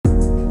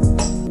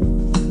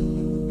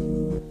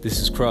This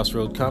is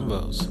Crossroad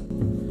Convos,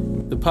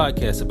 the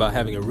podcast about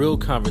having a real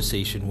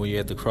conversation when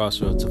you're at the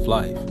crossroads of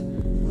life.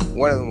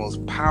 One of the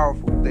most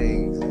powerful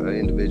things an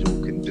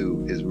individual can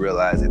do is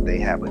realize that they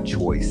have a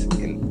choice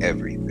in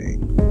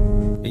everything.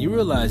 And you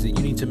realize that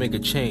you need to make a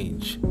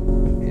change.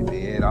 And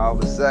then all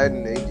of a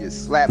sudden, they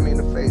just slap me in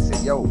the face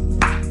and, yo,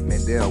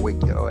 Mandel,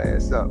 wake your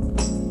ass up.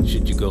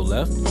 Should you go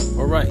left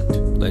or right?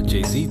 Let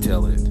Jay-Z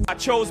tell it. I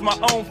chose my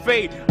own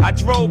fate. I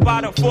drove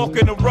by the fork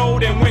in the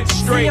road and went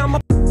straight.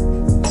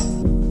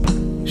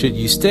 Should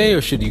you stay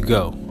or should you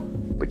go?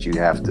 But you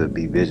have to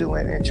be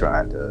vigilant in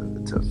trying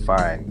to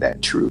find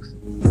that truth.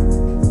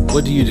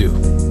 What do you do?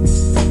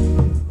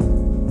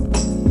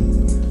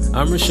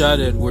 I'm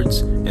Rashad Edwards,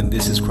 and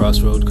this is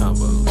Crossroad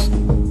Convos.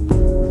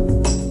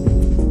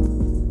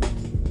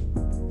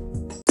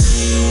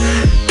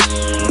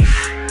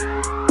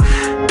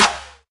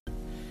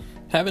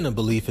 Having a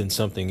belief in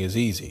something is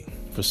easy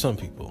for some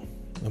people.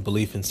 A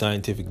belief in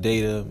scientific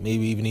data,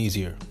 maybe even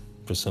easier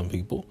for some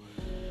people.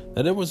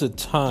 Now, there was a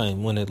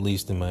time when, at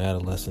least in my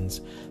adolescence,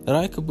 that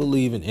I could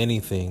believe in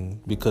anything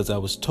because I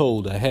was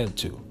told I had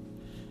to.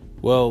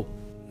 Well,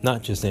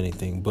 not just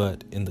anything,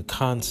 but in the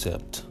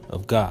concept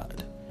of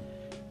God.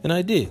 And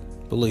I did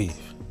believe.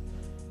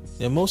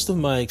 And most of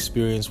my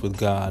experience with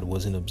God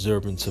was in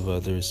observance of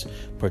others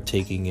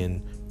partaking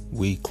in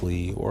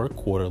weekly or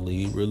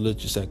quarterly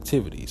religious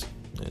activities.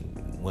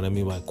 And what I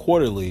mean by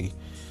quarterly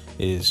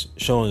is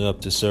showing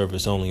up to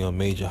service only on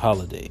major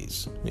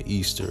holidays,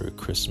 Easter,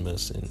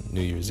 Christmas, and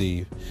New Year's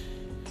Eve.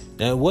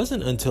 Now, it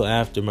wasn't until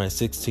after my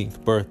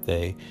 16th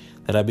birthday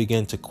that I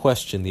began to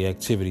question the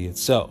activity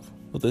itself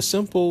with a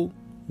simple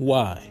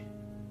why.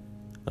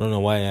 I don't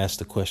know why I asked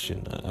the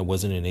question. I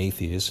wasn't an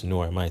atheist,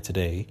 nor am I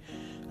today.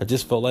 I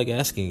just felt like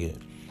asking it.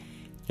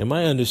 And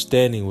my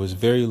understanding was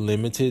very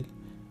limited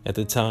at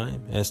the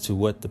time as to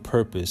what the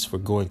purpose for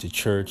going to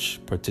church,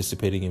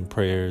 participating in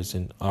prayers,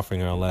 and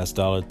offering our last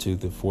dollar to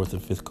the 4th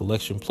and 5th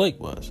collection plate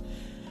was.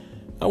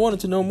 I wanted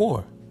to know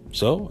more,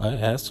 so I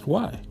asked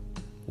why.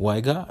 Why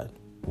God?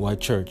 Why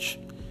church?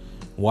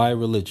 Why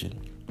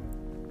religion?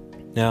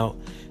 Now,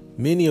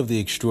 many of the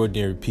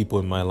extraordinary people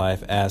in my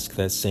life ask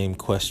that same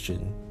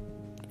question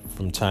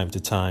from time to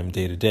time,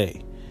 day to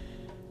day.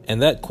 And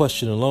that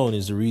question alone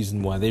is the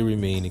reason why they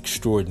remain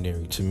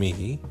extraordinary to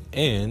me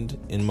and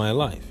in my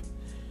life.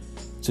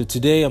 So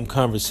today I'm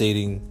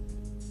conversating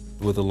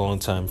with a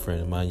longtime friend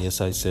of mine.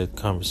 Yes, I said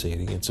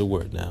conversating. It's a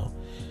word now.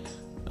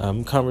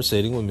 I'm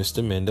conversating with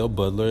Mr. Mandel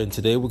Butler, and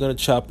today we're going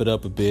to chop it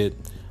up a bit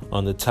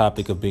on the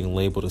topic of being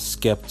labeled a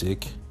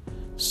skeptic.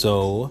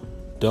 So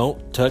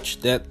don't touch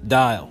that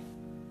dial.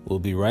 We'll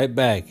be right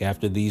back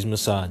after these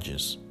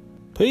massages.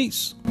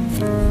 Peace.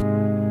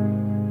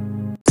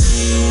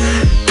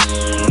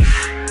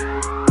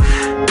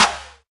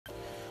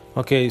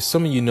 Okay,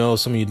 some of you know,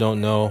 some of you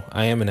don't know,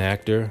 I am an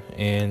actor,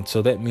 and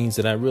so that means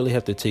that I really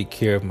have to take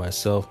care of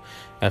myself.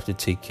 I have to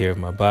take care of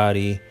my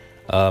body,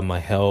 my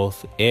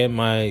health, and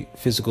my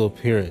physical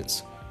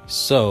appearance.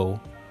 So,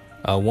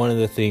 one of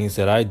the things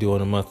that I do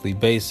on a monthly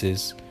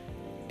basis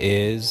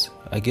is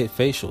I get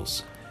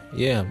facials.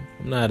 Yeah,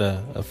 I'm not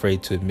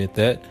afraid to admit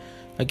that.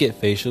 I get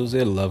facials.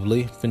 They're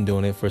lovely. I've been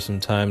doing it for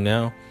some time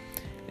now.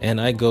 And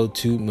I go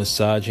to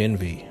Massage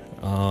Envy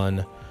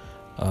on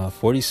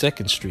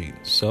 42nd Street.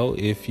 So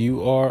if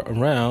you are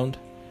around,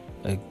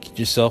 get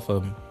yourself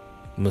a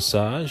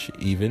massage,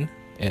 even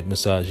at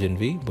Massage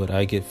Envy. But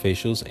I get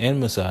facials and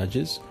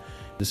massages.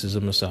 This is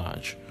a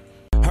massage.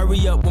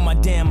 Hurry up with my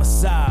damn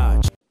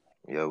massage.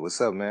 Yo,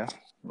 what's up, man?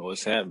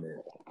 What's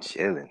happening?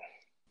 Chilling.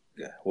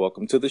 Yeah.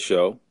 Welcome to the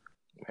show.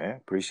 Man,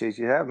 appreciate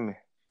you having me.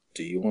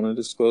 Do you want to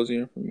disclose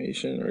your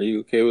information? Are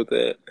you okay with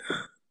that?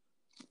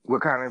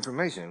 What kind of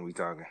information are we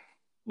talking?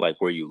 Like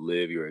where you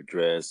live, your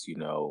address, your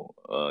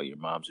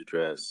mom's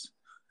address.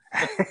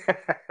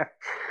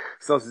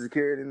 Social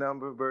security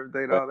number,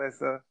 birthday, all that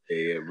stuff.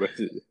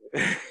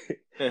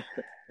 Yeah.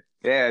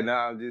 Yeah, no,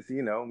 I'm just,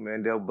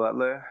 Mandel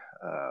Butler,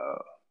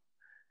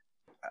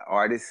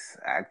 artist,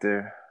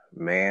 actor,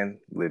 man,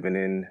 living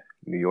in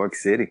New York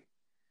City.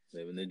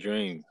 Living the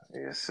dream.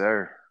 Yes,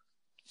 sir.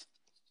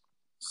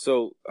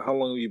 So, how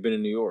long have you been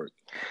in New York?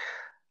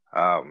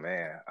 Oh,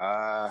 man.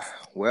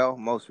 Well,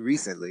 most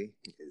recently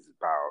is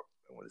about,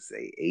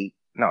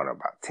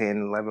 about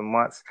 10, 11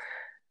 months.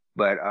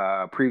 But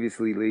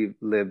previously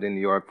lived in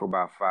New York for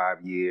about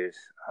 5 years.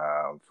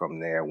 From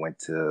there, went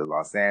to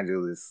Los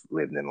Angeles,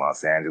 lived in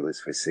Los Angeles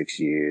for 6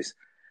 years.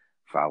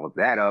 Followed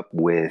that up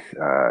with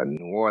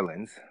New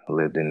Orleans,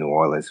 lived in New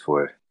Orleans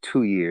for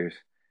 2 years.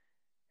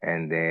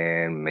 And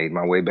then made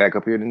my way back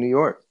up here to New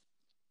York.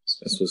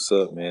 That's what's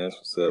up, man. That's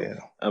what's up. Yeah.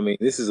 I mean,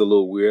 this is a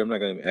little weird. I'm not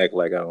going to act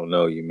like I don't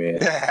know you, man.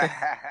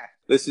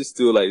 Let's just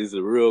do it like this is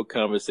a real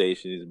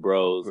conversation. These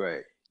bros.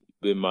 Right.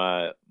 Been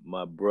my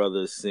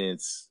brother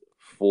since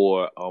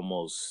for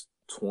almost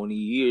 20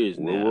 years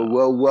now.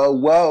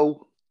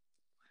 Whoa.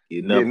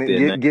 Getting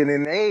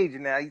in age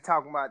now. You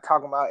talking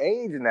about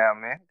age now,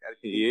 man.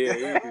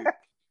 Yeah.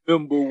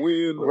 Remember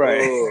when?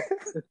 Right.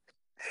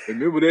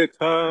 Remember that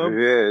time?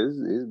 Yeah,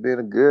 it's been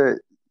a good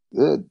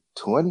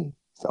 20.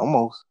 It's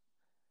almost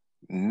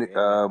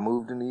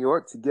Moved to New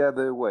York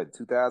together,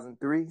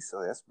 2003?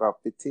 So that's about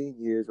 15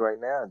 years right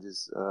now.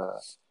 Just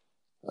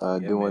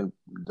doing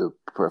the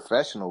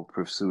professional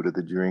pursuit of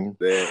the dream.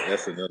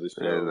 That's another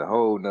show. There's a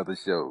whole nother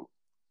show.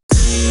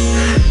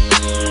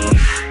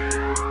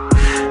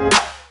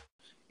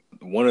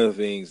 One of the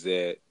things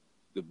that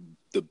the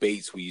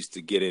debates we used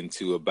to get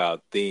into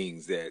about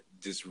things that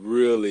just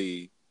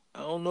really, I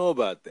don't know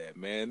about that,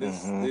 man.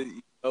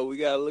 We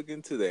gotta look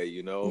into that,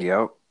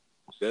 Yep.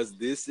 Does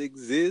this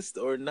exist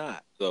or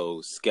not?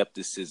 So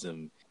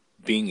skepticism,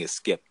 being a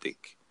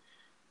skeptic,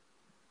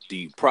 do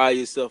you pride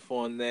yourself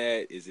on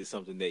that? Is it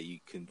something that you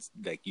can,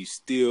 like, you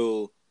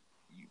still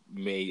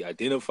may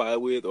identify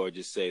with, or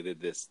just say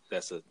that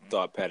that's a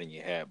thought pattern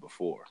you had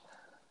before?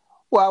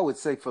 Well, I would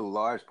say for the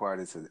large part,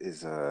 it's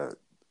a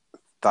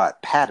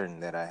thought pattern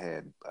that I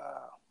had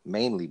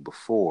mainly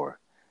before,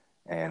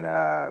 and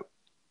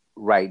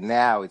right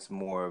now it's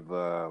more of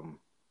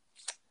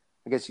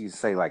I guess you could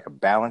say like a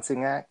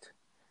balancing act,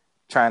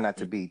 trying not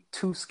to be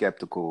too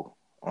skeptical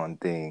on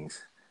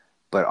things,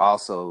 but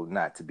also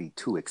not to be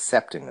too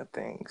accepting of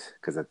things,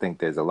 because I think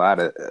there's a lot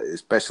of,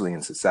 especially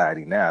in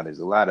society now, there's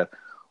a lot of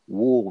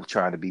wool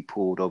trying to be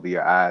pulled over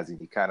your eyes, and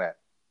you kind of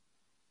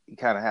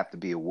have to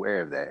be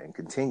aware of that and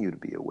continue to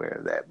be aware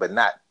of that, but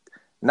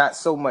not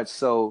so much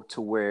so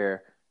to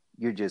where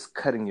you're just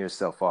cutting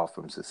yourself off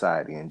from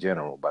society in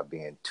general by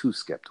being too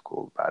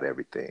skeptical about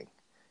everything.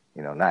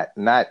 Not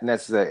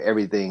necessarily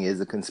everything is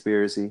a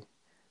conspiracy.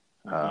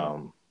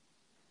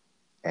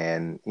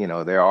 And,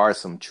 there are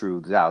some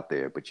truths out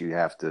there, but you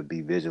have to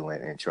be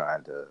vigilant in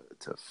trying to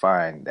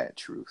find that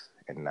truth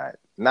and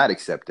not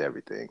accept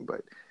everything.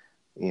 But,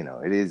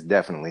 it is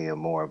definitely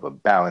more of a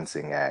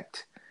balancing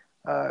act.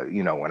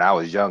 When I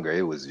was younger,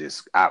 it was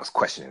just, I was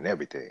questioning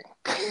everything,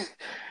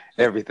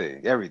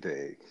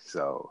 everything.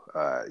 So,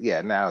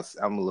 now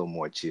I'm a little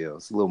more chill.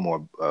 It's a little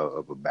more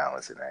of a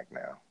balancing act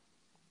now.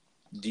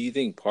 Do you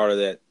think part of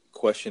that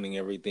questioning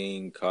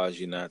everything caused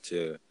you not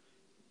to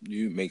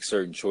make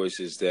certain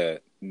choices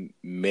that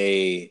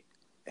may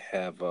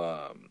have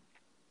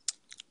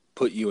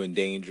put you in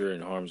danger,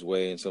 in harm's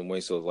way in some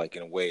way? So, like,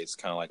 in a way, it's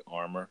kind of like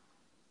armor.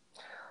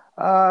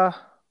 I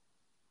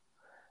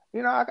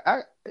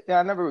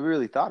never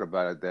really thought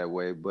about it that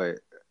way, but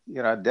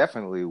I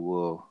definitely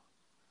will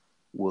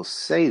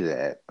say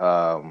that.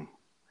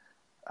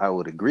 I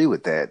would agree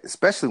with that,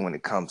 especially when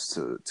it comes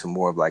to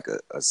more of like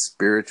a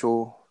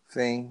spiritual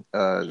thing.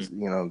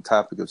 The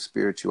topic of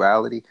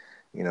spirituality.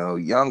 When I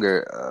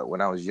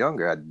was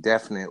younger, I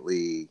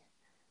definitely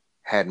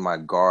had my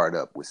guard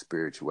up with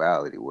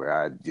spirituality, where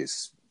I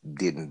just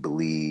didn't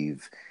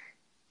believe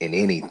in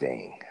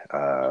anything.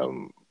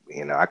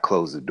 I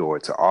closed the door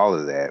to all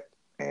of that.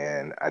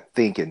 And I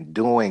think in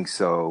doing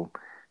so,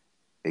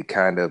 it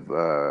kind of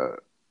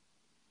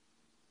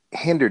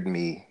hindered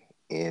me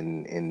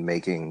in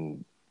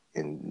making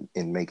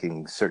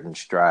certain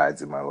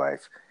strides in my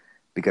life,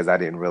 because I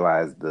didn't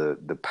realize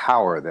the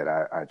power that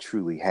I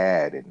truly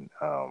had in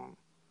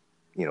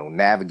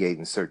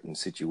navigating certain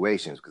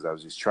situations, because I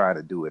was just trying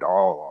to do it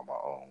all on my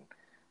own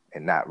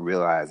and not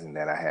realizing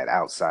that I had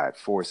outside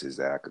forces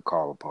that I could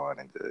call upon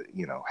and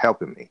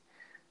helping me.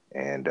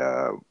 And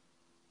I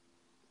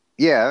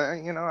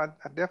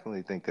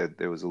definitely think that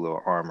there was a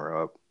little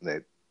armor up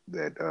that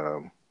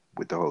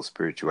with the whole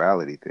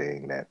spirituality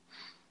thing. That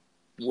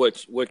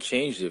what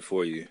changed it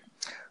for you?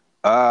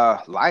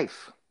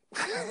 Life.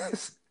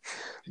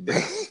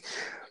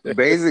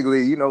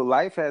 Basically,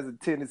 life has a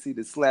tendency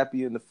to slap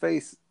you in the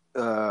face.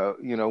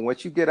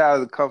 Once you get out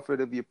of the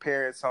comfort of your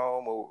parents'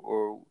 home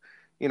or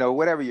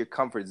whatever your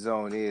comfort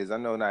zone is. I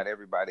know not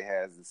everybody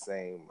has the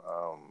same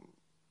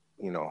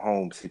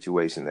home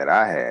situation that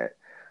I had.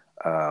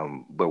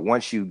 But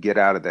once you get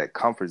out of that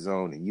comfort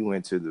zone and you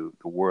enter the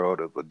world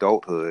of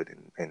adulthood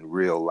and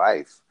real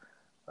life,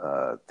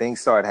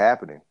 things start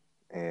happening.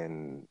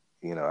 And,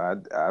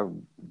 I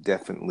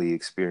definitely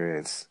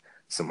experienced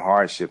some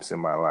hardships in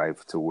my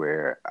life to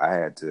where I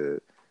had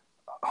to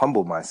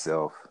humble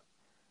myself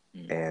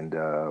and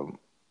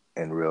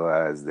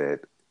realize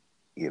that,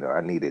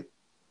 I needed,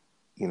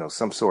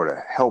 some sort of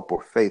help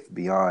or faith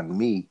beyond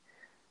me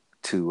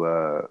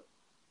to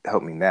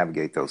help me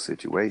navigate those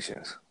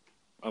situations.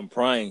 I'm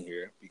prying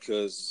here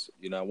because,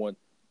 I want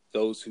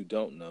those who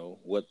don't know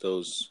what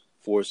those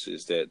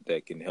forces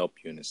that can help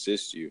you and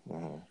assist you.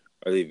 Mm-hmm.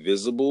 Are they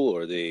visible,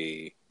 or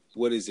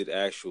what is it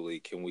actually?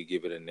 Can we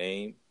give it a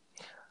name?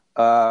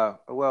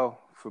 Well,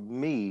 for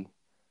me,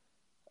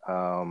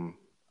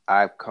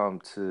 I've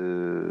come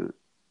to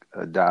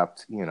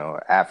adopt,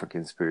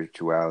 African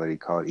spirituality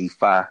called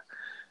Ifa,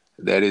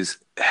 that is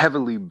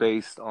heavily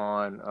based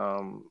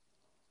on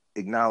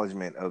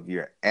acknowledgement of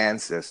your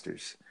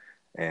ancestors.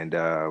 And,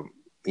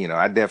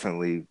 I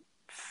definitely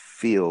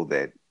feel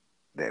that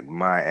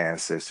my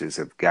ancestors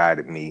have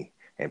guided me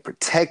and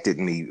protected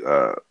me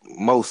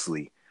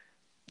mostly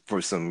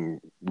for some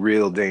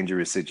real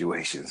dangerous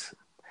situations.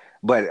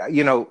 But,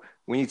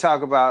 when you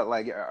talk about,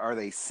 like, are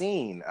they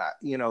seen?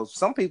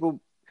 Some people,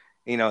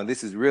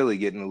 this is really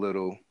getting a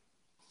little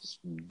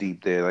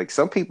deep there. Like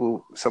some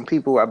people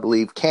I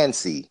believe can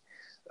see,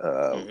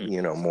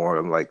 more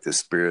of like the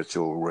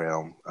spiritual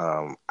realm.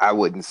 I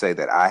wouldn't say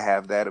that I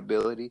have that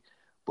ability,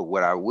 but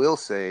what I will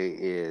say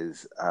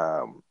is,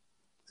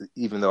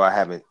 even though I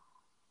haven't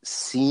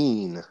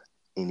seen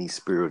any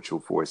spiritual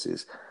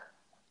forces,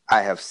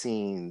 I have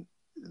seen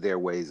their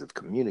ways of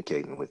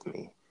communicating with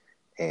me.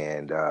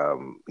 And,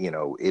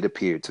 it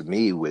appeared to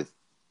me with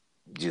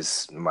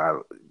just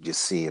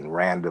seeing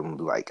random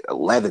like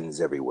 11s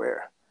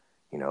everywhere,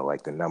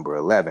 like the number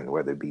 11,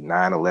 whether it be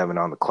 9/11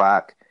 on the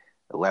clock,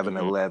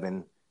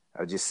 11/11.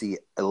 I just see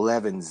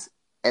 11s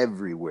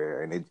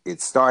everywhere. And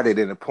it started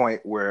in a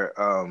point where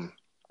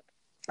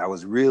I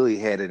was really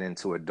headed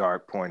into a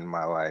dark point in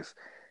my life.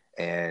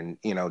 And,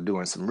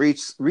 doing some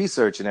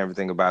research and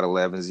everything about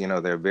 11s,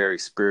 they're a very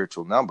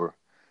spiritual number.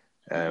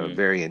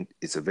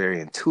 It's a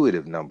very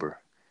intuitive number.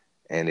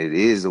 And it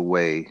is a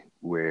way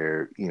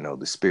where,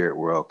 the spirit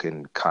world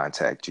can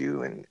contact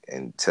you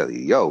and tell you,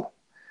 yo,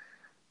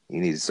 you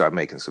need to start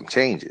making some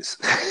changes,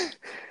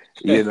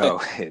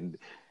 and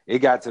it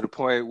got to the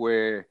point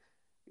where,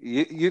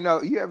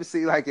 you ever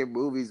see like in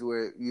movies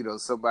where,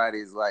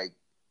 somebody's like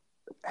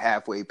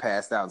halfway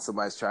passed out and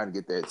somebody's trying to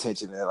get their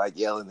attention and they're like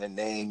yelling their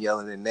name.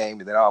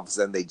 And then all of a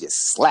sudden they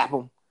just slap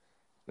them.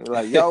 They're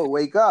like, yo,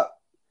 wake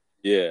up.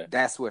 Yeah.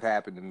 That's what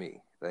happened to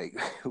me. Like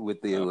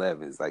with the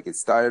 11s, like it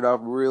started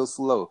off real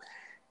slow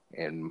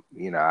and,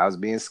 I was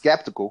being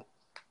skeptical,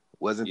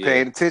 wasn't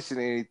paying attention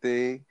to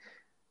anything.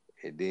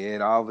 And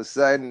then all of a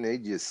sudden they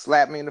just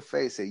slapped me in the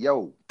face and said,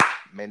 yo,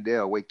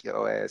 Mendel, wake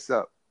your ass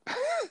up.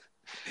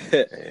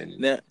 And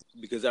now,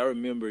 because I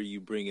remember you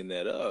bringing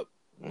that up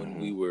when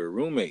we were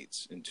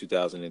roommates in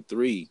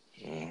 2003,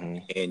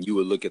 and you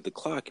would look at the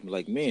clock and be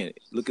like, man,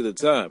 look at the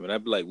time. And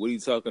I'd be like, what are you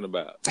talking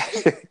about?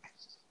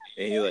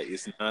 And you're like,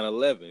 it's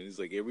 9/11. It's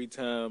like every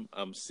time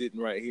I'm sitting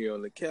right here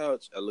on the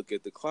couch, I look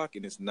at the clock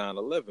and it's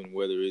 9/11,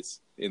 whether it's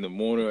in the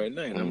morning or at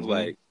night. And I'm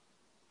like,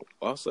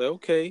 I was like,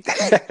 okay.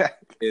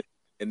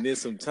 And then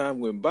some time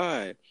went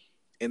by,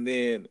 and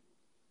then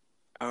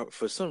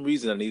for some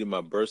reason I needed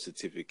my birth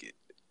certificate.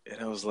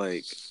 And I was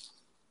like,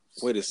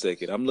 wait a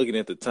second. I'm looking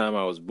at the time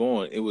I was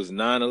born. It was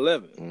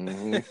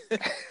 9/11.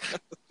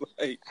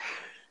 Like,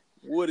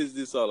 what is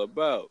this all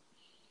about?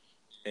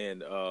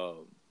 And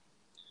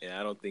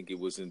I don't think it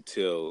was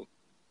until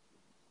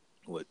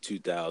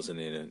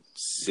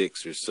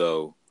 2006 or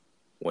so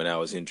when I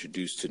was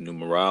introduced to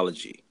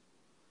numerology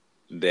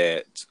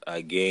that I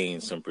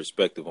gained some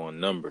perspective on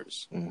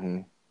numbers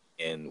and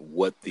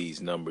what these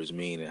numbers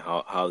mean and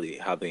how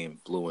they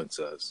influence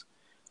us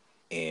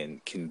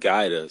and can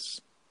guide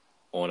us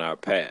on our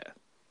path.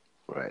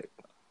 Right.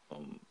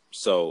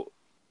 So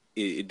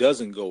it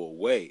doesn't go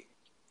away.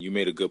 You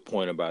made a good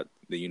point about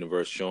the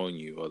universe showing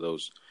you, or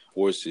those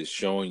forces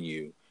showing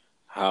you,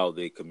 how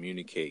they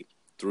communicate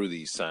through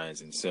these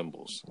signs and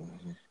symbols.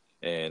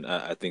 And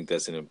I think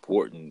that's an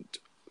important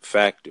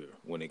factor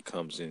when it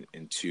comes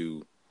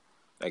into,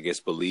 I guess,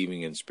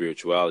 believing in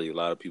spirituality. A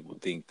lot of people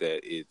think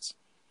that it's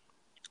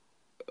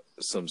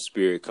some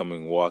spirit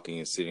coming, walking,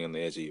 and sitting on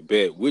the edge of your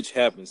bed, which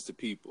happens to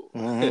people.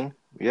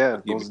 Yeah,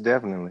 most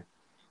definitely.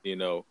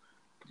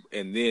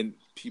 And then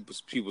people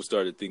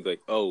started to think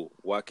like, oh,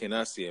 why can't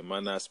I see? Am I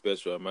not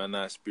special? Am I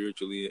not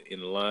spiritually in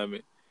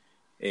alignment?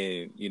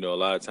 And, a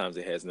lot of times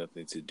it has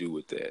nothing to do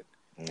with that.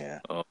 Yeah.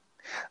 A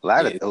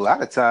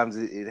lot of times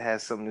it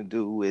has something to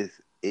do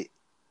with it.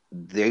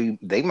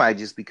 They might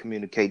just be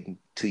communicating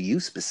to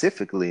you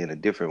specifically in a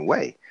different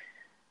way.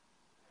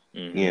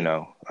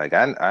 Like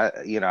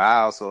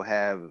I also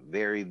have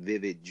very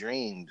vivid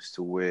dreams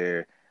to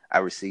where I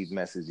receive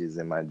messages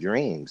in my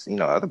dreams.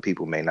 Other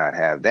people may not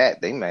have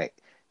that. They might,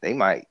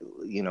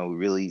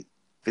 really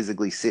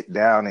physically sit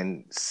down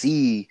and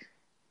see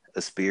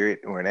a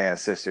spirit or an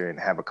ancestor and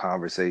have a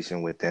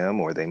conversation with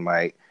them, or they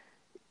might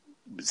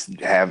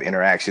have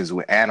interactions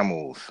with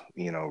animals,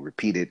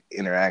 repeated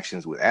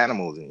interactions with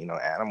animals, and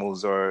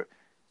animals are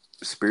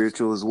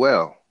spiritual as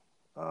well.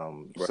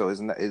 Right. So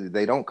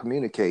they don't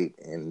communicate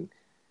in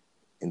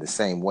the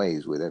same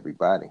ways with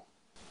everybody,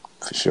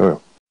 for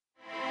sure.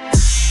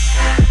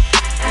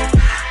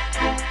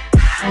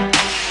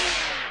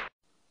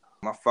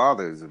 My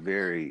father is a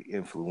very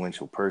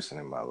influential person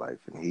in my life,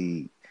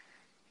 and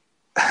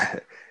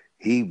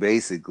he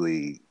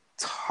basically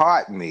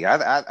taught me.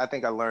 I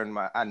think I learned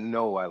my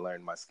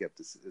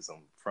skepticism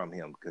from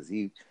him, because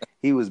he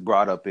was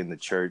brought up in the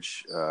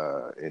church,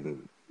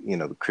 in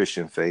the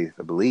Christian faith,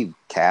 I believe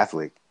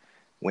Catholic,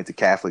 went to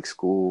Catholic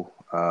school,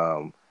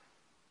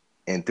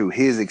 and through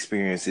his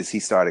experiences, he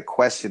started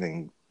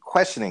questioning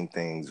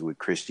things with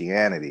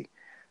Christianity,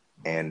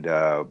 and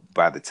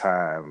by the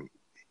time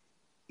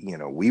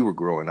we were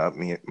growing up,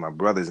 my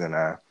brothers and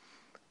I,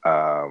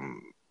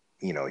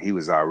 he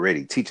was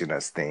already teaching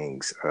us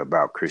things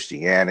about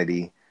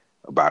Christianity,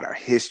 about our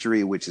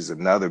history, which is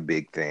another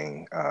big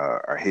thing.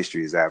 Our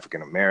history as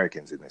African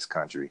Americans in this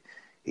country.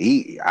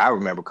 I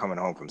remember coming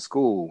home from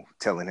school,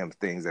 telling him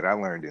things that I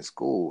learned in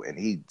school, and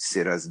he'd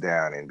sit us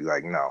down and be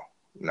like, no.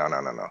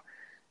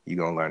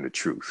 you're gonna learn the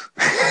truth.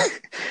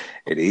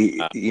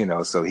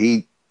 And so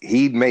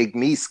he'd make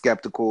me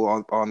skeptical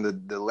on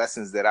the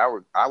lessons that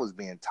I was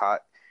being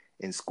taught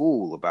in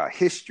school about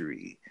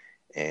history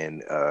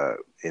and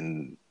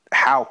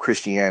how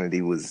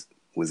Christianity was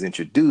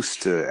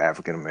introduced to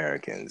African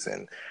Americans.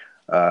 And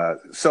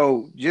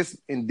so just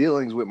in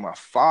dealings with my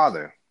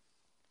father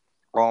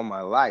all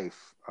my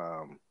life,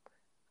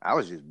 I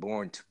was just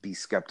born to be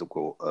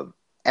skeptical of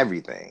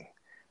everything.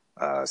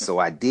 So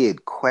I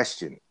did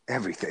question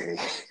everything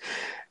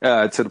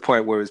to the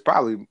point where it's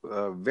probably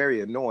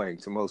very annoying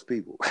to most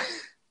people.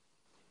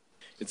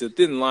 It's a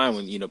thin line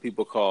when,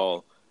 people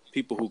call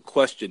people who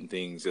question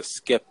things a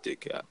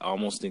skeptic. I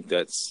almost think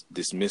that's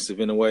dismissive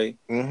in a way.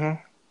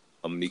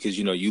 Mm-hmm. Because,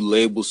 you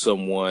label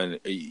someone,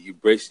 you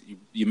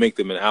make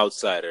them an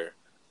outsider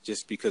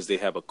just because they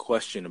have a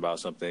question about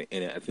something.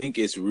 And I think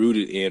it's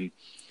rooted in,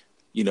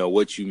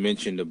 what you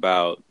mentioned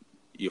about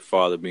your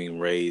father being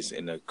raised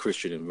in a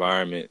Christian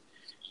environment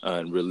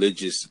and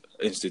religious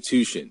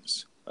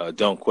institutions.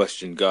 Don't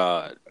question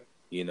God,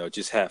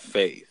 just have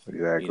faith.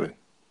 Exactly.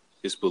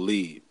 Just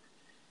believe.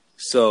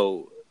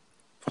 So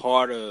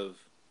part of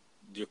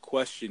your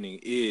questioning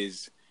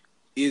is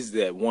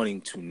that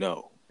wanting to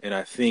know. And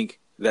I think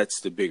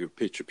that's the bigger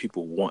picture.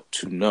 People want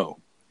to know.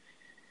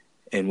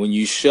 And when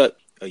you shut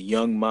a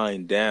young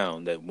mind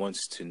down that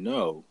wants to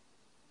know,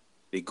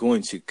 they're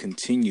going to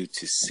continue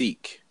to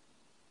seek.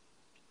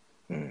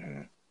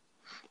 Mm-hmm.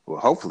 Well,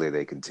 hopefully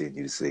they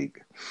continue to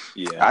seek.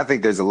 Yeah. I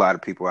think there's a lot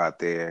of people out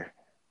there,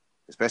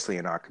 especially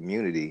in our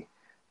community,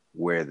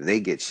 where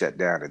they get shut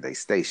down and they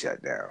stay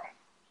shut down.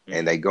 Mm-hmm.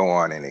 And they go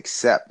on and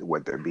accept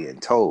what they're being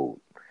told.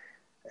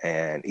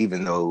 And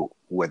even though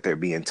what they're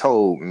being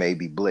told may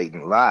be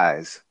blatant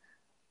lies,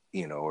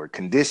 or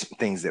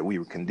things that we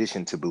were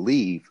conditioned to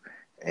believe,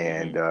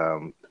 and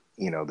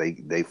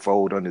they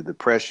fold under the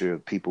pressure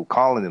of people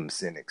calling them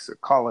cynics or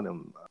calling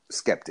them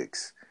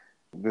skeptics.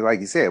 But like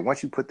you said,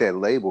 once you put that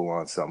label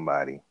on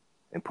somebody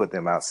and put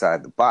them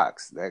outside the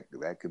box,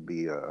 that could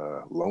be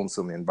a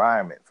lonesome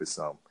environment for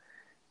some.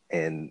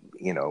 And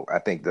I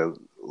think the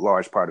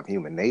large part of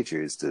human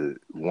nature is to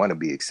want to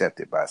be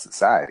accepted by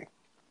society.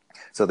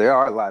 So there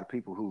are a lot of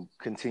people who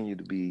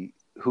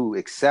who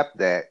accept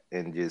that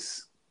and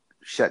just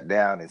shut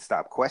down and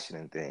stop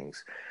questioning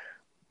things.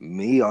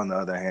 Me, on the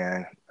other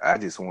hand,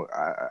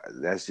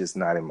 that's just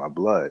not in my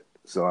blood.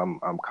 So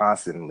I'm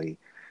constantly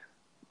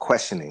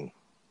questioning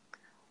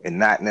and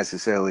not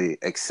necessarily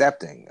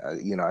accepting. I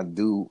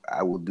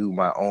will do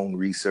my own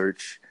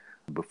research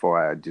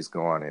before I just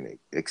go on and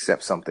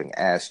accept something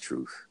as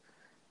truth.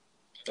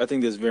 I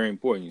think that's very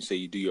important. You say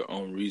you do your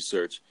own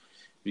research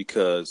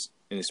because,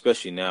 and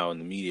especially now in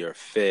the media, are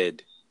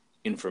fed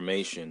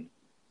information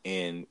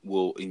and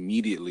will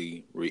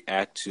immediately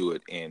react to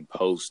it and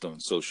post on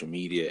social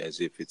media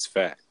as if it's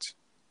fact.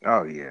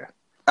 Oh, yeah.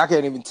 I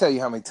can't even tell you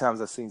how many times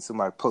I've seen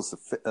somebody post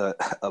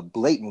a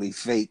blatantly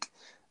fake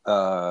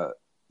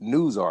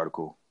news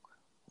article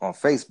on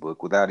Facebook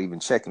without even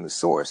checking the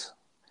source.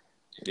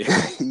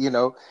 Yeah.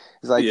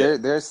 It's like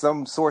there's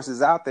some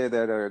sources out there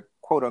that are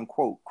quote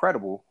unquote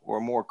credible or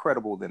more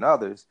credible than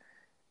others.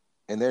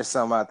 And there's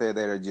some out there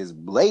that are just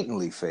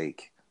blatantly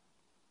fake.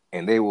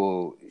 And they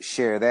will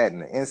share that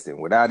in an instant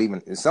without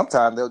even.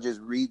 Sometimes they'll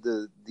just read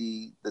the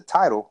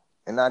title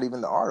and not even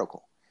the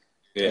article,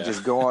 and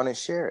just go on and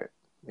share it.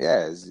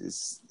 Yeah,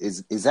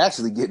 it's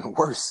actually getting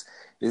worse.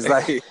 It's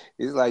like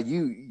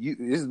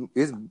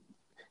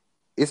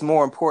it's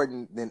more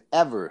important than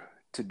ever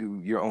to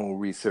do your own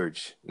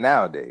research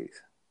nowadays.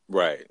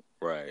 Right.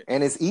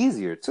 And it's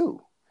easier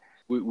too.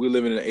 We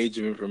live in an age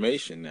of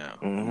information now.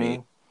 Mm-hmm. I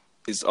mean,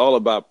 it's all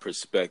about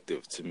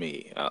perspective to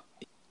me.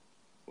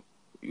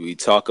 We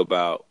talk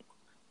about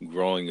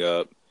growing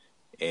up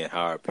and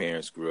how our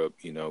parents grew up,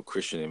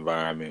 Christian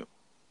environment,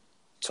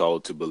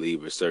 told to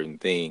believe a certain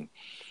thing.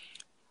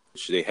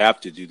 So they have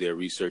to do their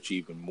research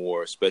even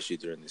more, especially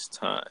during this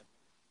time.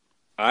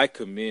 I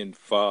commend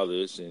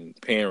fathers and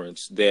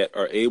parents that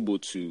are able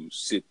to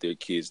sit their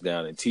kids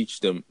down and teach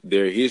them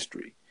their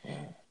history.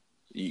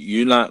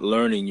 You're not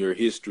learning your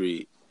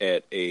history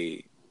at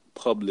a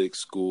public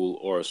school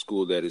or a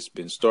school that has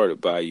been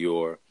started by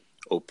your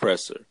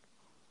oppressor.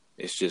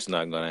 It's just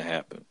not going to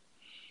happen.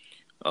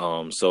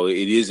 So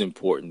it is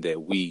important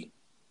that we,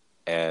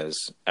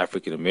 as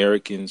African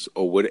Americans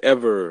or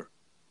whatever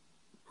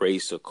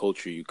race or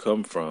culture you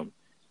come from,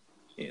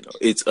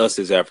 it's us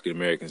as African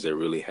Americans that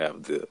really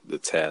have the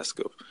task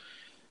of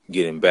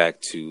getting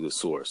back to the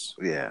source.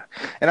 Yeah.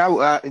 And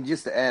I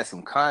just to add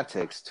some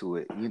context to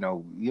it,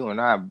 you and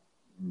I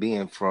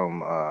being from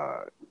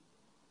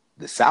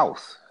the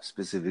South,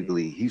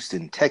 specifically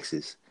Houston,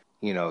 Texas,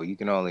 you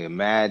can only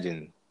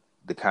imagine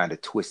the kind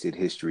of twisted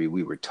history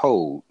we were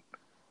told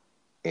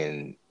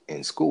in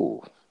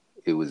school.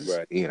 It was,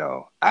 right.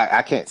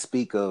 I can't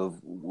speak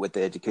of what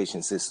the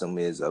education system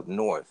is up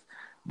north,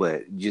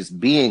 but just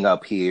being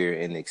up here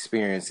and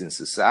experiencing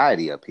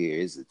society up here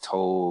is a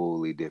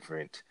totally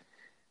different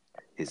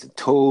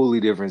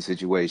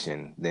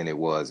situation than it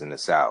was in the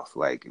South.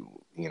 Like,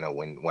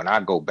 when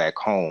I go back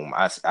home,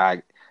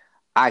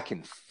 I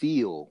can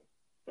feel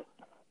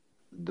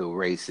the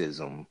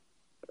racism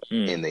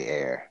in the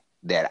air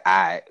that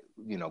I,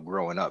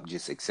 growing up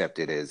just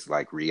accepted as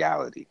like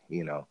reality,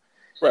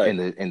 Right.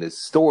 And the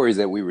stories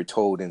that we were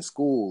told in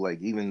school,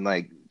 like even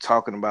like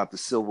talking about the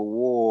Civil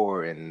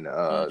War and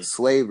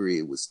slavery,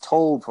 it was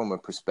told from a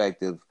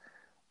perspective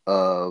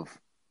of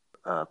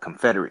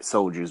Confederate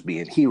soldiers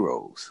being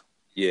heroes.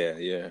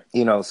 Yeah.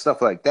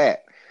 Stuff like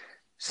that.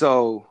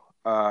 So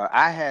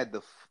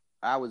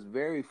I was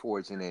very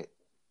fortunate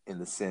in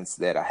the sense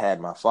that I had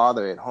my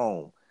father at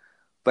home,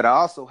 but I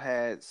also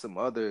had some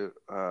other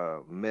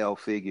male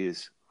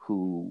figures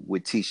who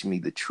would teach me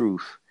the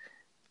truth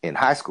in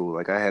high school.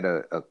 Like I had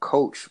a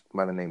coach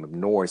by the name of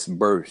Norris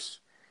Burst.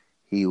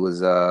 He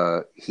was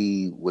a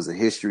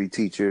history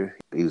teacher.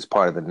 He was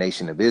part of the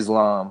Nation of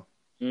Islam.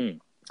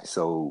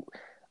 So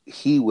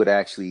he would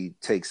actually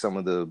take some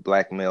of the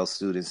black male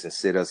students and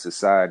sit us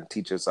aside and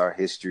teach us our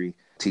history,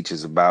 teach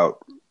us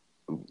about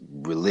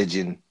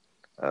religion,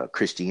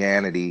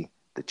 Christianity,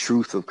 the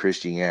truth of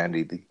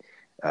Christianity,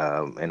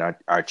 and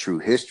our true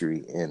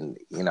history. And,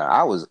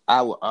 I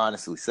would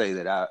honestly say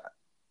that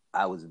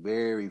I was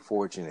very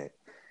fortunate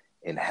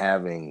in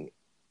having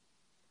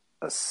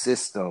a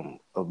system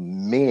of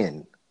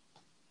men,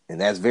 and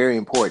that's very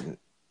important,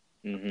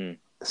 a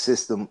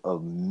system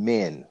of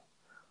men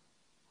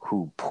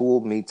who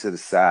pulled me to the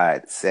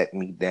side, set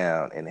me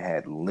down, and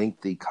had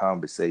lengthy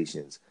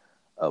conversations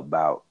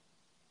about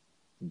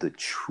the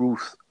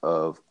truth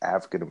of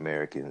African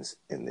Americans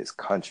in this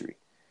country.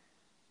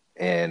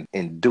 And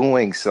in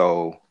doing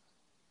so,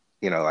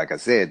 like I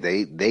said,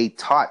 they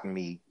taught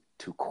me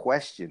to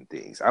question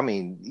things. I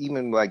mean,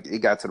 even like it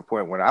got to the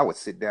point when I would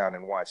sit down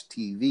and watch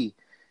TV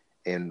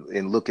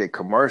and look at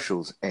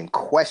commercials and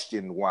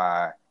question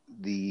why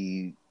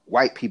the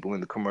white people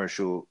in the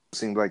commercial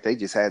seemed like they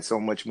just had so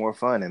much more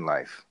fun in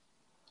life.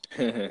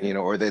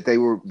 Or that they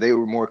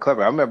were more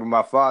clever. I remember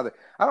my father,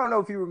 I don't know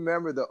if you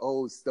remember the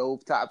old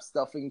stovetop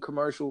stuffing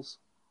commercials.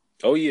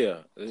 Oh yeah.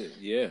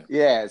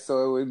 Yeah,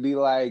 so it would be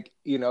like,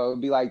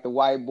 the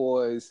white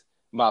boys.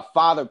 My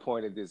father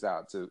pointed this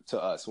out to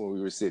us when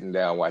we were sitting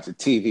down watching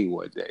TV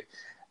one day.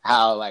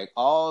 How like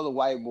all the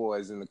white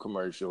boys in the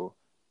commercial,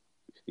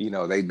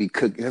 they'd be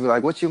cooking. They'd be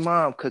like, "What's your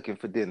mom cooking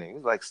for dinner?" He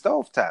was like,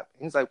 "Stovetop."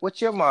 He's like,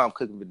 "What's your mom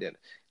cooking for dinner?"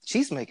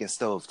 "She's making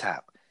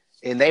stovetop."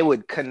 And they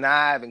would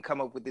connive and come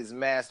up with this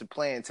master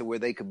plan to where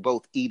they could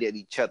both eat at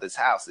each other's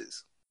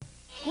houses.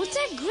 What's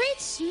that great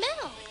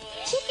smell?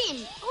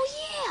 Chicken. Oh,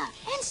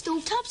 yeah. And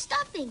stovetop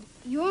stuffing.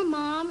 Your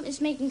mom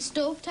is making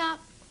stovetop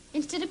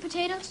instead of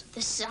potatoes?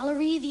 The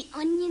celery, the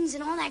onions,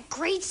 and all that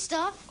great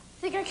stuff?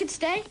 Think I could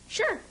stay?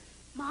 Sure.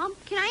 Mom,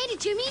 can I eat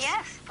it too, Miss?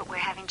 Yes, but we're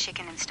having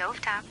chicken and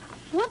stovetop.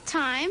 What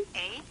time?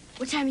 8.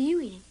 What time are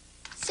you eating?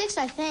 6,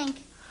 I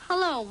think.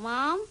 Hello,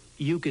 Mom.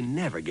 You can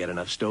never get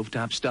enough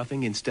stovetop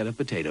stuffing instead of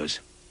potatoes.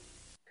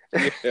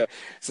 Yeah.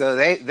 So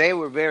they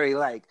were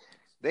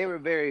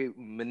very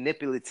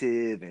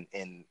manipulative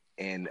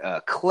and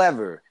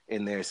clever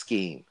in their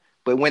scheme.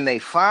 But when they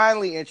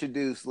finally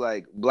introduced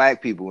like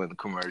black people in the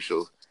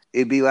commercial,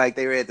 it'd be like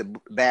they were at the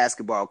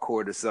basketball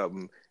court or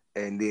something,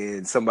 and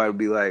then somebody would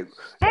be like,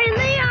 Hey,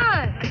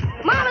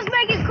 Leon! Mama's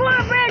making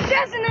cornbread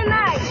dressing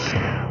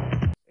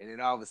tonight! and then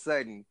all of a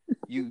sudden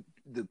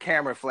the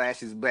camera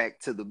flashes back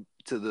to the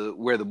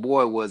where the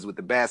boy was with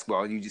the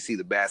basketball, and you just see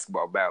the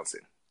basketball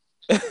bouncing.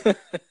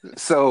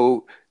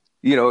 So,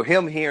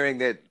 him hearing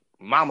that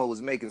Mama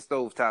was making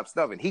stovetop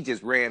stuffing, he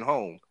just ran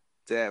home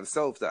to have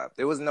stovetop.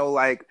 There was no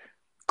like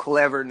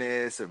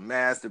cleverness or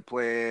master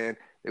plan.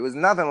 There was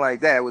nothing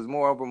like that. It was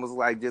more of them was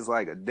like just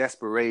like a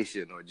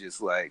desperation, or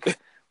just like,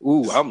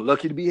 ooh, I'm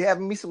lucky to be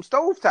having me some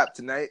stovetop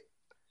tonight.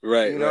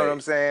 Right. You know what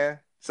I'm saying?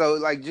 So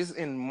like just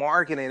in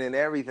marketing and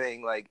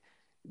everything, like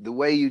the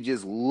way you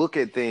just look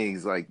at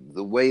things, like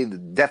the way the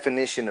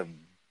definition of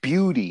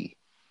beauty,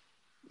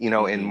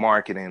 in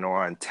marketing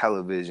or on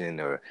television,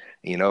 or,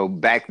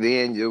 back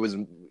then it was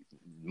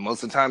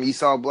most of the time you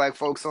saw black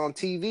folks on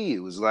TV. It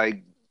was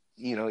like,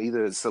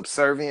 either a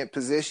subservient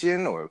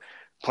position or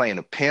playing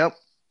a pimp,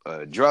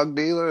 a drug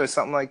dealer or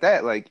something like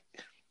that. Like,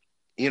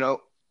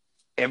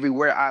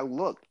 everywhere I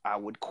looked, I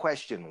would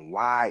question,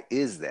 why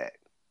is that?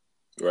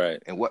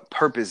 Right. And what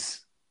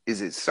purpose is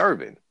it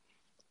serving?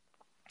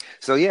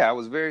 So yeah, I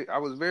was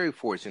very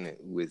fortunate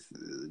with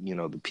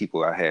the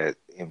people I had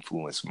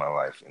influenced my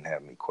life and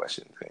had me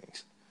question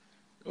things.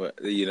 Well,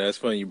 it's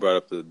funny you brought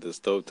up the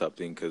stovetop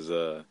thing, because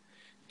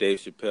Dave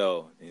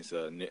Chappelle, his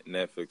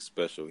Netflix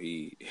special,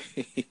 he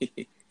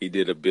he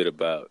did a bit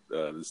about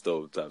the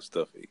stovetop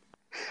stuffing.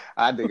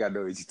 I think I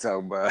know what you're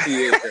talking about.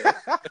 Yeah.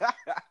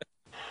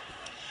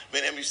 Me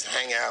and him used to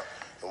hang out,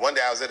 and one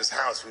day I was at his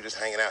house, we were just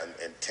hanging out,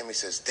 and Timmy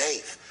says,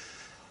 "Dave,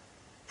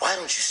 why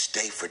don't you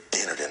stay for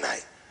dinner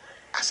tonight?"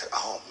 I said,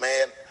 "Oh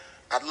man,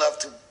 I'd love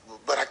to,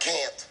 but I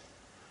can't.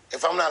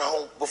 If I'm not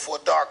home before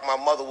dark, my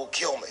mother will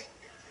kill me."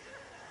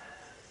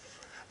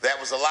 That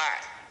was a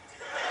lie.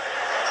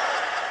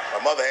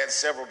 My mother had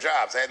several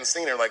jobs. I hadn't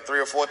seen her in like 3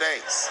 or 4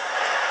 days.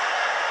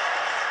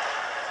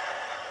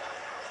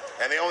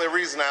 And the only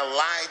reason I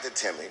lied to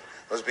Timmy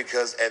was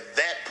because at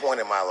that point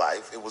in my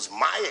life, it was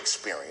my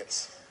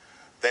experience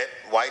that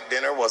white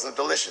dinner wasn't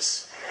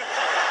delicious.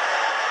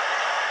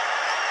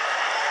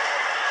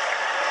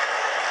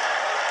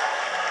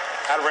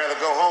 I'd rather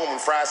go home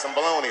and fry some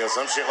bologna or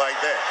some shit like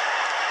that.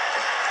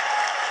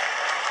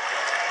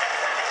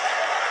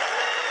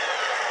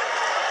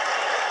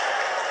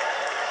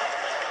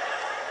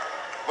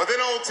 But then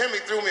old Timmy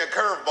threw me a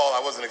curveball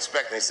I wasn't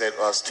expecting. He said,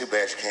 well, it's too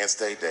bad you can't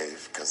stay,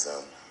 Dave, because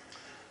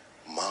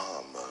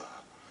Mom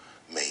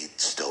made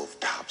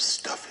stovetop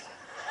stuffing.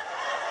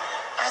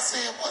 I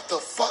said, what the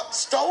fuck,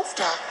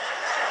 stovetop?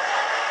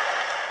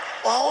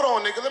 Well, hold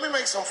on, nigga. Let me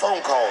make some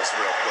phone calls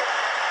real quick.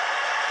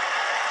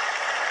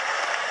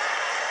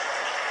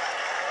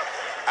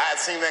 I had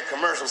seen that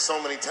commercial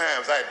so many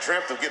times, I had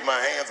dreamt of getting my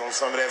hands on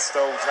some of that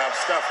stovetop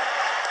stuffing.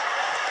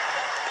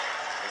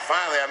 And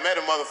finally, I met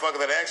a motherfucker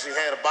that actually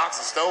had a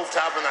box of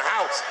stovetop in the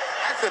house.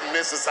 I couldn't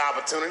miss this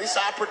opportunity, so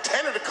I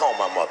pretended to call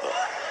my mother.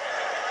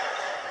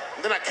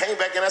 And then I came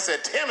back and I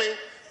said,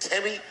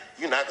 Timmy,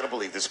 you're not going to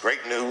believe this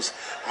great news.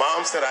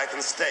 Mom said I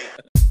can stay.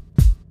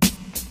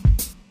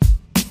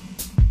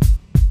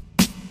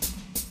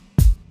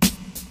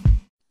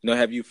 Now,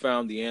 have you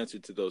found the answer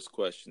to those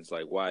questions?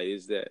 Like, why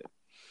is that?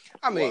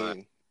 I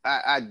mean,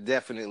 I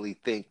definitely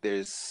think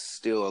there's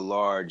still a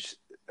large,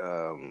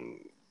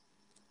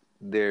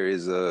 there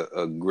is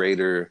a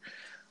greater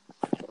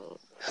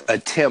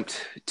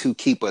attempt to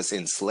keep us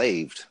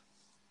enslaved.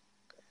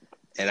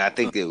 And I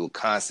think it will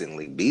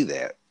constantly be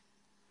that.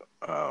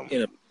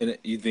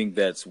 You think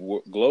that's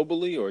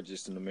globally or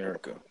just in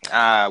America?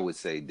 I would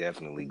say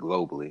definitely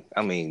globally.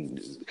 I mean,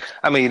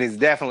 it's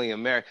definitely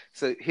America.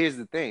 So here's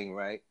the thing,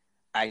 right?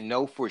 I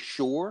know for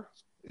sure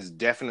it's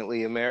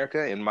definitely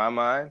America in my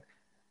mind.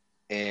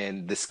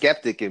 And the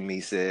skeptic in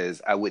me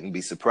says I wouldn't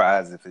be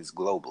surprised if it's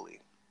globally.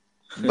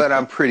 But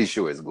I'm pretty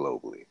sure it's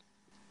globally.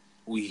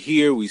 We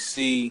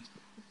see,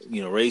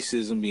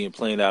 racism being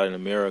played out in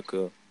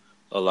America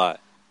a lot.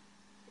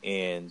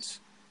 And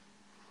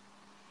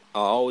I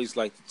always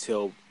like to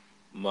tell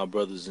my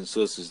brothers and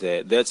sisters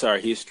that that's our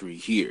history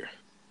here.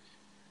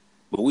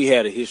 But we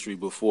had a history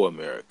before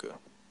America.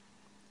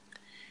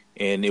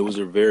 And it was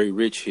a very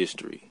rich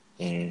history.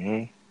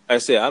 Mm-hmm. I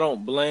say I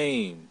don't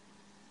blame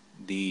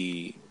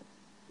the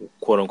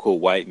quote-unquote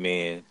white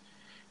man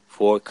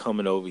for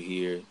coming over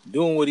here,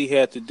 doing what he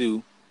had to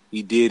do.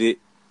 He did it.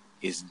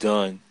 It's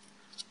done.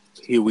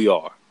 Here we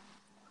are.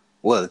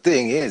 Well, the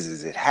thing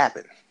is it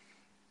happened.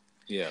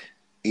 Yeah.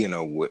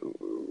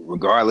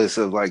 Regardless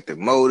of like the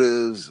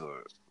motives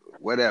or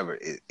whatever,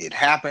 it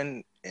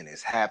happened and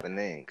it's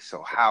happening.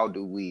 So how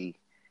do we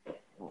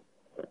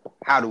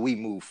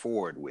move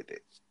forward with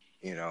it?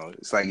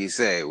 It's like you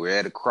said, we're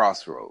at a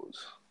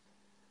crossroads.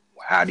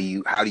 How do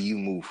you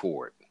move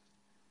forward?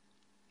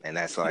 And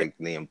that's like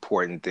the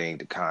important thing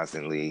to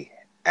constantly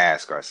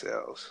ask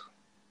ourselves.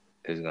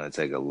 It's going to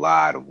take a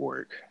lot of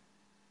work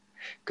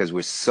because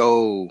we're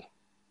so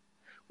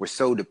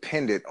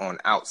dependent on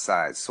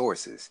outside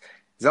sources.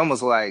 It's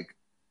almost like,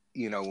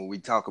 when we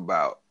talk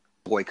about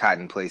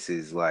boycotting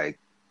places like,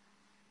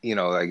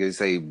 like they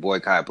say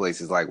boycott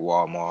places like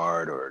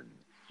Walmart or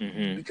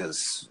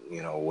because,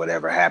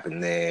 whatever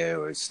happened there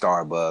or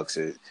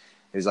Starbucks.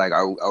 It's like,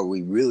 are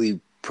we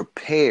really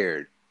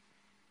prepared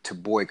to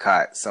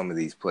boycott some of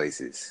these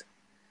places?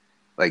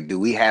 Like, do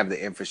we have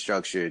the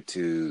infrastructure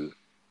to,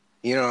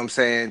 you know what I'm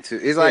saying?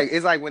 It's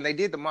like when they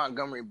did the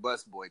Montgomery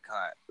bus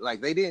boycott,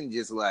 like they didn't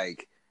just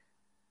like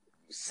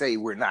say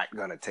we're not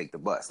gonna take the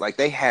bus. Like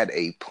they had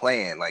a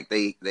plan. Like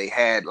they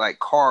had like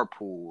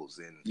carpools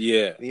and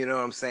you know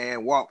what I'm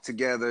saying, walk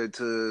together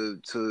to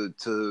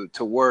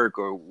work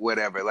or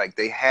whatever. Like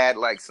they had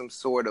like some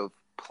sort of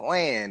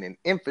plan and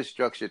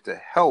infrastructure to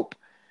help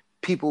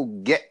people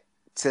get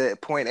to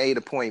point A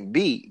to point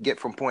B, get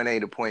from point A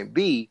to point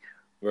B,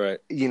 right?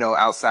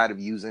 Outside of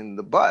using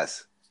the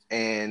bus.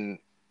 And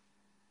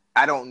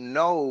I don't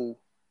know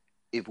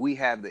if we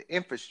have the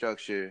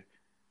infrastructure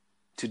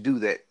to do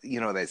that,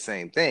 that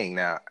same thing.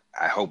 Now,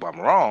 I hope I'm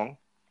wrong,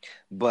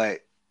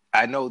 but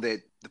I know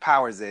that the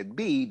powers that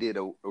be did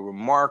a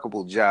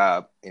remarkable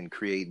job in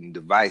creating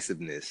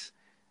divisiveness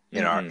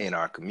in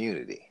our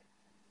community.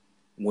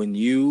 When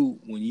you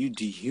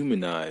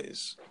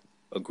dehumanize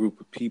a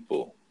group of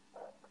people,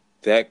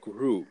 that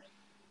group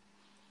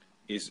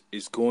is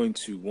going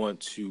to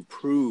want to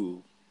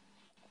prove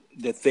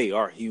that they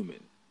are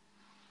human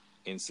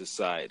in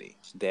society,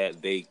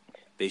 that they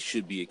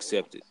should be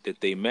accepted, that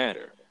they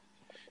matter.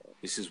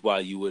 This is why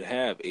you would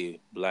have a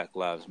Black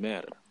Lives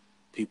Matter.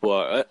 People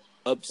are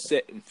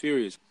upset and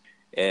furious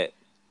at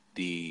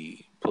the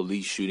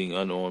police shooting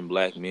unarmed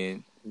black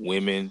men,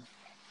 women,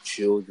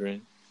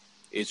 children.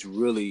 It's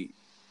really,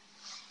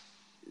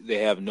 they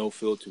have no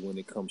filter when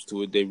it comes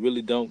to it. They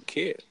really don't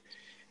care.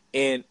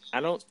 And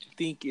I don't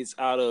think it's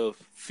out of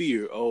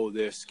fear. Oh,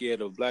 they're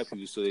scared of black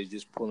people, so they're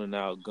just pulling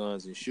out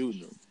guns and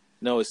shooting them.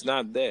 No, it's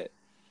not that.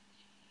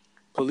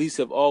 Police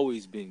have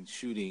always been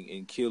shooting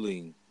and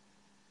killing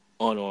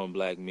unarmed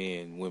black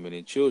men, women,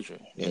 and children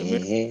in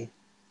America.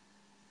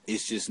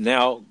 It's just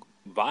now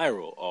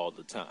viral all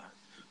the time.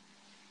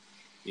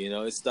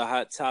 It's the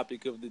hot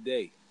topic of the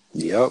day.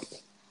 Yep.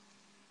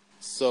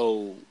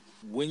 So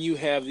when you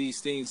have these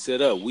things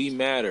set up, we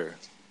matter.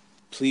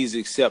 Please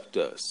accept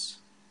us.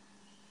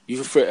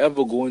 You're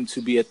forever going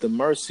to be at the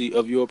mercy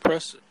of your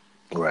oppressor.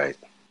 Right.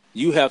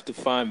 You have to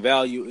find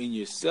value in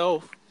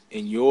yourself,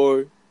 in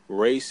your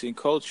race and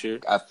culture.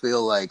 I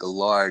feel like a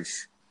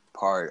large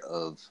part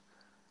of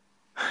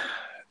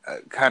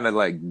kind of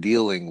like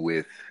dealing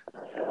with,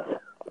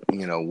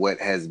 what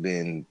has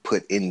been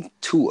put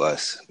into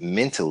us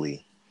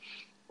mentally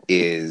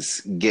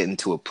is getting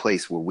to a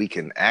place where we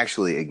can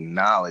actually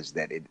acknowledge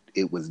that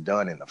it was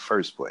done in the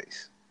first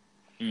place.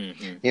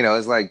 Mm-hmm.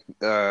 It's like,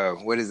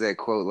 what is that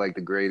quote? Like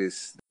the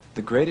greatest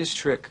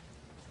trick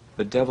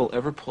the devil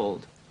ever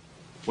pulled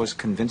was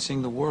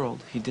convincing the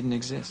world he didn't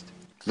exist.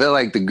 I feel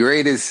like the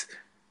greatest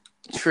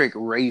trick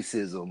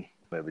racism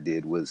ever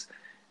did was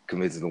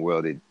convincing the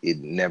world it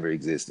never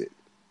existed.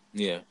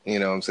 Yeah. You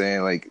know what I'm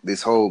saying? Like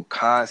this whole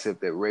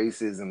concept that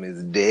racism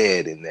is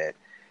dead and that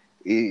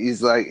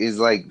it's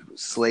like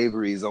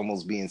slavery is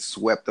almost being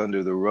swept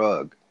under the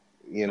rug,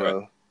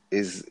 Right.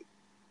 is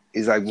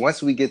like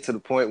once we get to the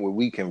point where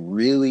we can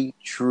really,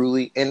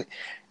 truly, and,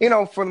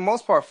 for the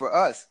most part for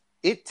us,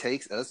 it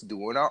takes us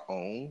doing our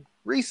own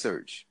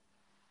research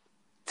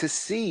to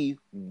see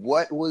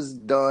what was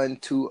done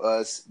to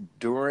us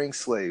during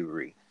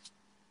slavery,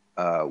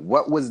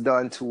 what was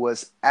done to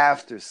us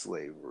after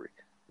slavery,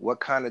 what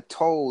kind of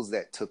tolls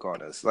that took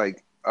on us,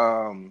 like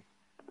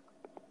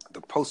the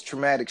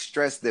post-traumatic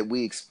stress that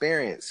we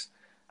experience,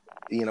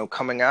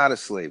 coming out of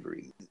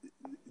slavery.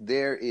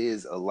 There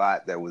is a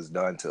lot that was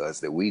done to us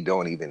that we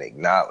don't even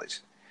acknowledge.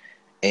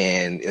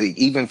 And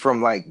even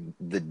from like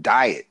the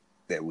diet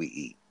that we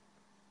eat,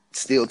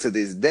 still to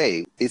this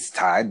day, it's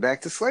tied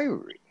back to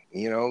slavery.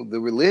 The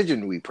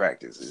religion we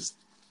practice is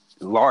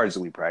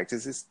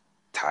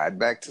tied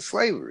back to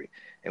slavery.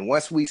 And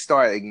once we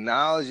start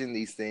acknowledging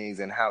these things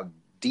and how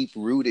deep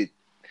rooted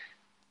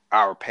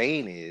our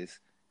pain is,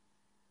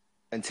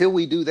 until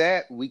we do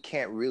that, we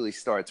can't really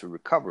start to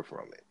recover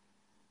from it.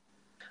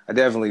 I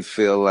definitely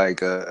feel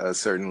like a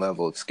certain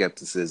level of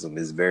skepticism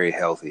is very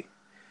healthy,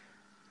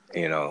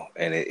 and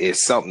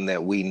it's something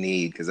that we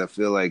need, because I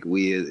feel like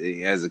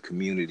we as a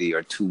community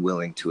are too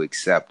willing to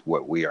accept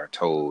what we are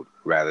told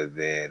rather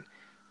than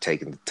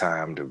taking the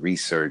time to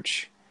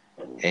research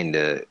and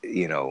to,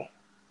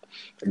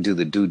 do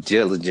the due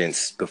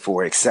diligence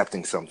before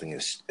accepting something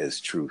as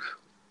truth.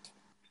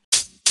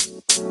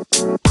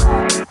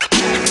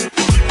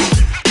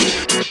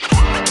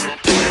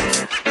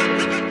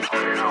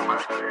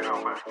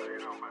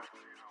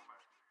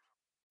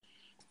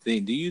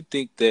 Do you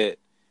think that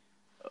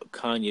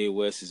Kanye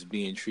West is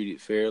being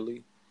treated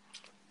fairly?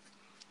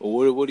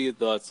 Or what are your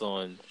thoughts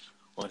on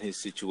his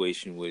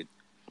situation with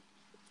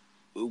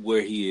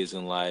where he is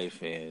in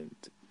life and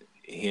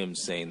him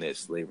saying that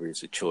slavery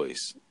is a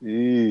choice?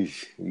 You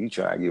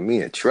trying to get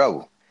me in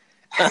trouble.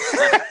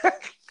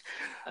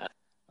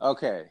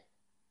 Okay.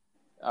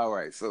 All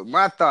right. So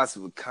my thoughts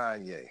with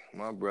Kanye,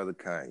 my brother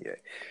Kanye.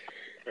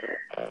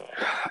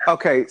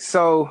 Okay.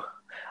 So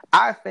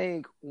I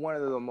think one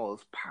of the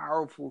most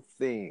powerful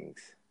things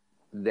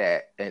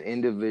that an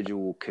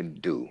individual can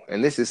do,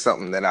 and this is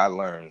something that I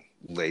learned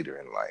later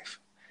in life,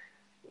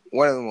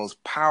 one of the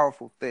most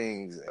powerful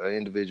things an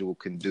individual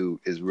can do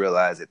is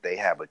realize that they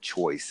have a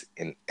choice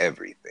in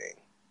everything.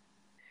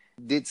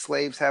 Did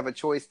slaves have a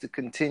choice to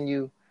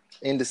continue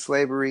into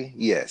slavery?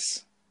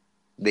 Yes,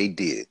 they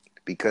did,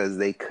 because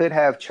they could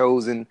have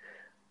chosen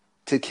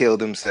to kill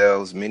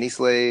themselves. Many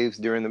slaves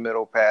during the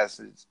Middle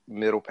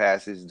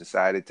Passage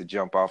decided to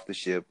jump off the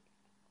ship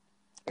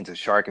into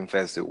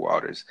shark-infested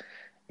waters.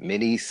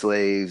 Many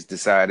slaves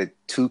decided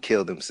to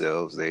kill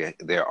themselves.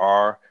 There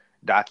are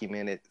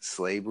documented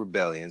slave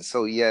rebellions.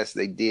 So yes,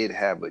 they did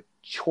have a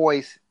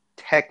choice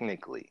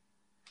technically.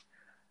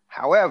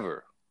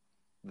 However,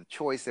 the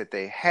choice that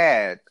they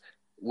had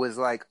was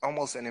like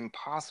almost an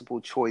impossible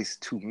choice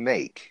to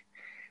make,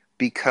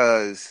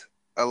 because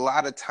a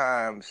lot of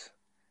times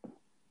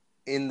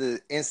in the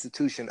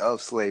institution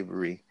of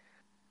slavery,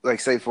 like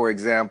say for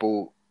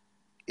example,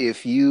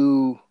 if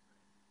you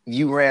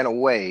ran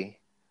away,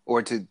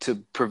 or to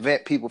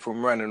prevent people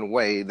from running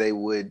away, they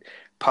would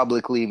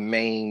publicly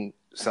maim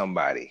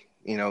somebody,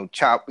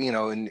 chop,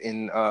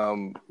 in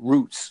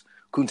Roots,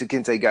 Kunta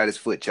Kinte got his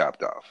foot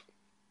chopped off,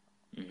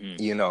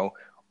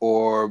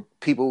 or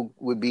people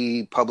would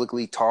be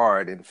publicly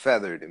tarred and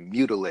feathered and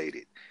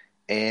mutilated.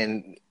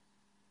 And,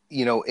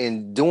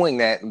 in doing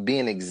that and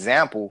being an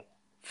example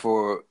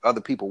for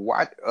other people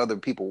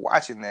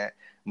watching that,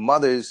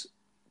 mothers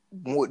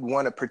would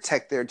want to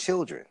protect their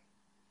children.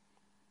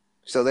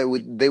 So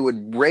they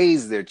would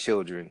raise their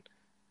children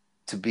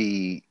to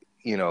be,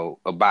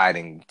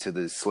 abiding to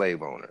the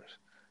slave owners.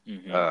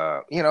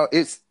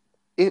 Mm-hmm.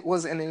 It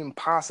was an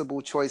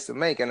impossible choice to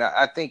make. And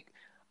I think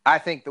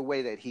the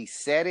way that he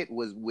said it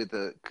was with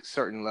a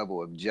certain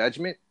level of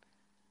judgment,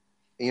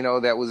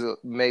 that was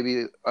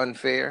maybe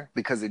unfair,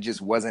 because it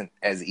just wasn't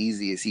as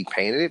easy as he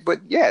painted it.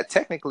 But yeah,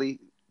 technically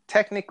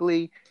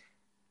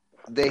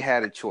they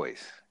had a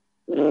choice.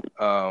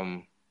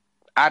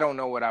 I don't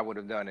know what I would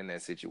have done in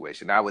that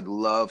situation. I would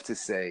love to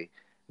say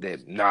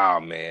that, nah,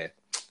 man,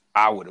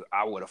 I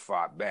would have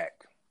fought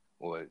back,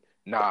 or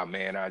nah,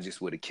 man, I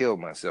just would have killed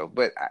myself.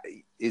 But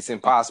it's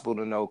impossible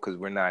to know because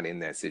we're not in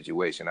that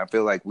situation. I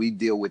feel like we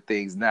deal with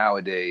things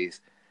nowadays.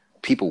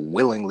 People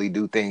willingly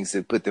do things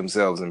to put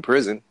themselves in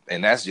prison,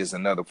 and that's just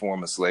another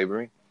form of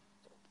slavery.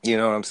 You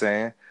know what I'm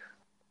saying?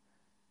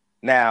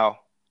 Now,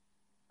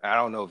 I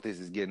don't know if this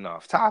is getting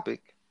off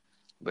topic,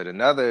 but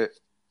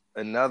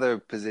another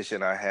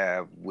position I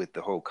have with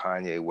the whole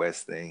Kanye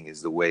West thing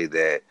is the way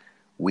that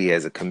we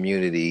as a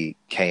community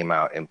came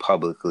out and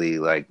publicly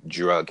like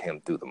drug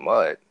him through the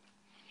mud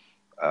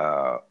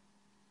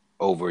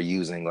over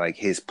using like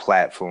his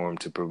platform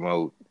to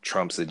promote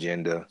Trump's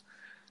agenda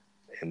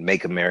and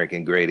make America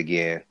great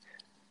again.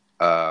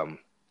 And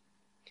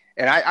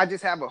I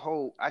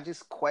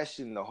just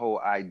question the whole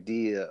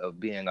idea of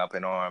being up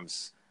in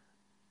arms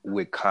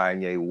with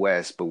Kanye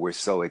West, but we're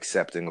so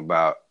accepting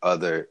about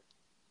other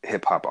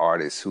hip hop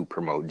artists who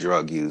promote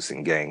drug use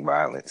and gang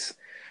violence,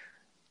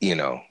 you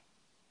know,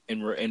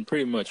 and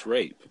pretty much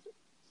rape.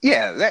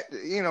 Yeah, that,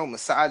 you know,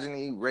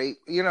 misogyny, rape,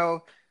 you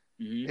know,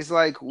 it's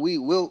like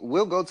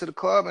we'll go to the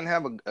club and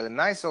have a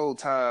nice old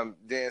time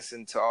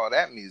dancing to all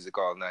that music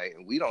all night,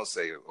 and we don't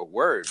say a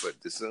word. But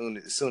as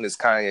soon as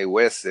Kanye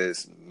West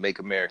says "Make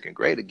America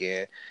Great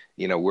Again,"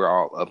 you know, we're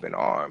all up in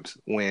arms.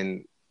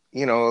 When,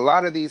 you know, a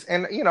lot of these,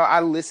 and you know,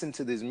 I listen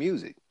to this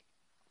music,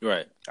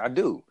 right? I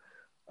do.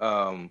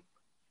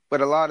 But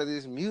a lot of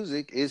this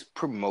music is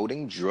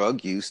promoting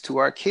drug use to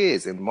our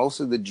kids. And most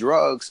of the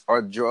drugs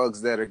are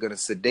drugs that are going to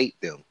sedate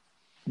them,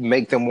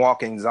 make them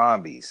walking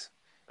zombies,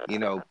 you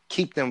know,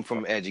 keep them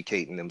from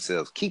educating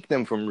themselves, keep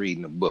them from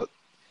reading a book.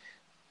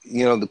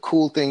 You know, the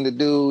cool thing to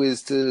do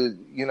is to,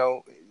 you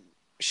know,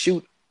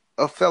 shoot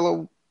a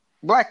fellow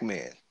black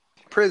man.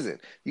 Prison.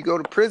 You go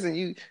to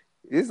prison,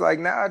 it's like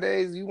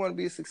nowadays you want to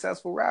be a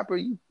successful rapper,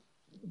 you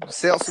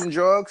sell some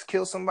drugs,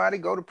 kill somebody,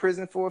 go to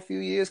prison for a few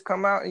years,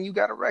 come out, and you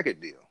got a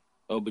record deal.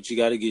 Oh, but you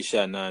got to get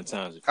shot 9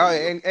 times. Oh,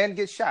 and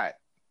get shot.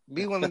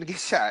 Be willing to get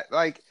shot.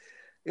 Like,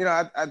 you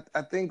know,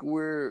 I think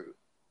we're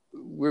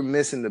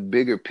missing the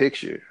bigger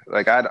picture.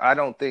 Like, I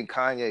don't think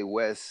Kanye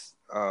West,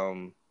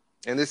 and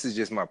this is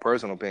just my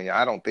personal opinion,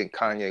 I don't think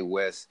Kanye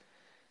West,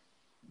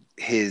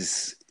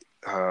 his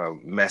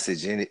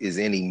message is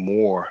any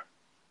more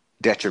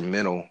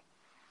detrimental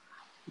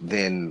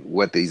than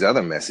what these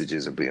other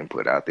messages are being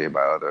put out there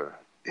by other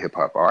hip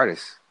hop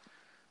artists.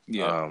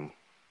 Yeah.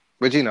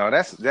 But you know,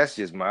 that's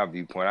just my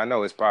viewpoint. I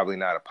know it's probably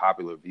not a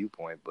popular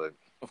viewpoint, but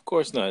of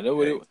course not.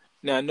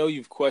 Now I know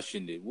you've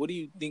questioned it. What do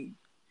you think?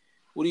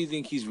 What do you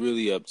think he's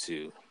really up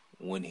to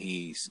when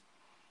he's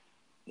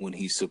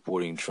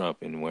supporting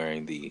Trump and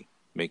wearing the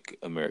 "Make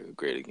America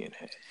Great Again"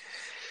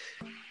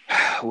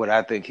 hat? What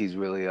I think he's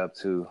really up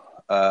to,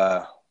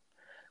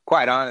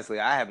 quite honestly,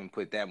 I haven't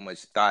put that much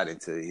thought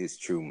into his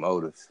true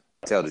motives.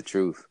 To tell the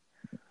truth,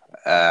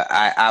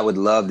 I would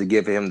love to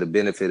give him the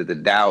benefit of the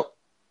doubt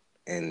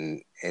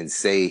and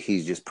say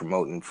he's just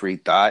promoting free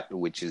thought,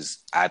 which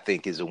I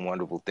think is a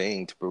wonderful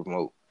thing to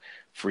promote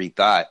free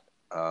thought.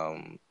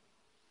 But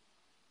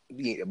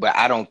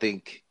I don't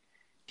think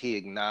he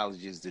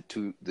acknowledges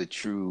the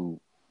true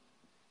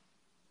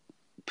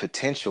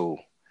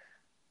potential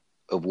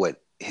of what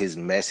his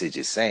message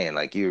is saying.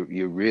 Like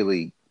you're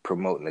really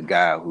promoting a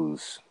guy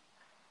who's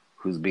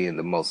being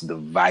the most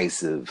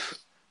divisive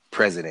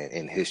president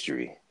in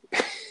history,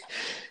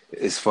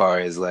 as far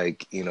as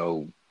like, you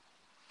know,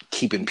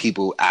 keeping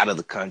people out of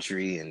the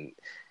country and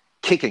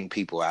kicking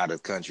people out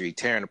of the country,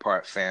 tearing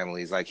apart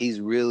families. Like he is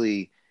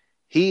really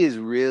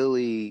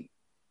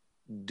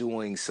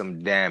doing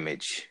some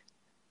damage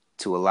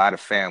to a lot of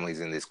families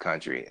in this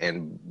country.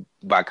 And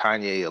by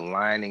Kanye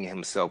aligning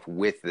himself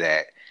with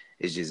that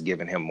is just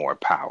giving him more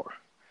power.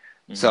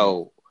 Mm-hmm.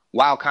 So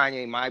while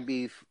Kanye might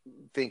be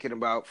thinking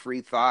about free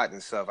thought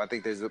and stuff, I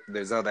think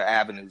there's other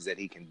avenues that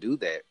he can do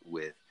that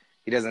with.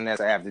 He doesn't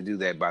necessarily have to do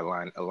that by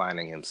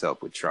aligning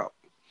himself with Trump.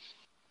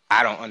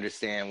 I don't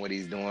understand what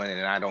he's doing,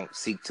 and I don't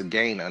seek to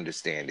gain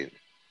understanding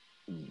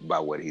by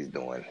what he's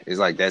doing. It's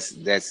like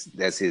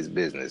that's his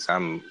business.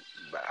 I'm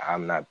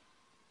not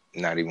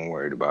even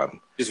worried about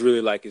him. Just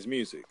really like his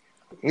music.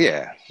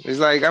 Yeah, it's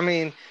like, I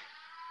mean,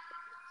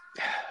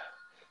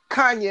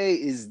 Kanye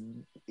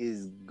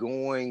is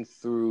going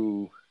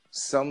through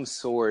some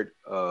sort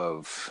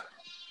of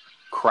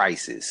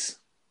crisis.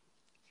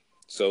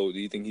 So, do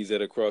you think he's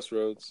at a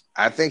crossroads?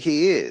 I think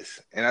he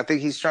is, and I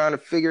think he's trying to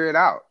figure it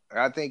out.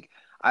 I think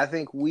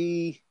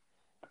we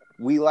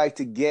like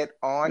to get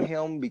on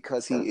him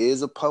because he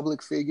is a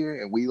public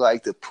figure, and we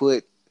like to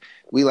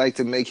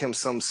make him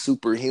some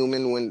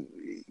superhuman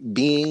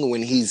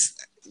when he's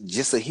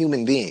just a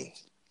human being.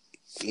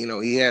 You know,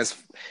 he has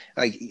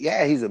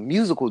he's a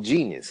musical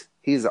genius.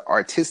 He's an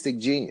artistic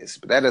genius,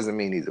 but that doesn't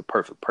mean he's a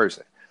perfect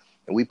person.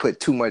 And we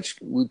put too much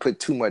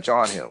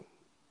on him,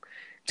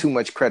 too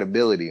much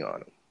credibility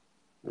on him.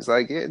 It's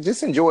like, yeah,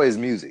 just enjoy his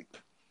music.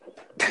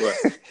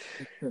 Right.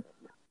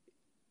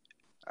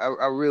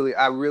 I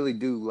really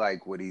do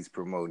like what he's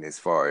promoting as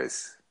far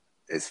as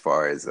as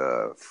far as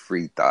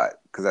free thought,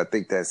 because I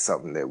think that's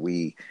something that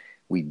we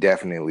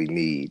definitely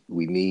need.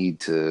 We need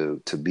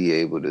to be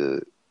able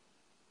to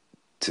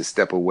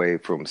step away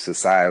from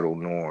societal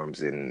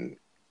norms and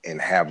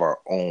have our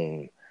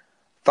own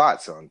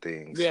thoughts on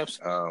things. Yeah.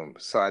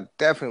 So I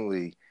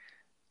definitely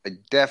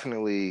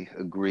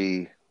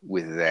agree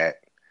with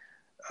that.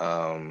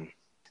 I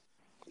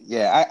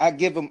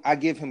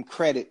give him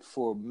credit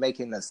for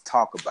making us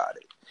talk about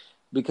it,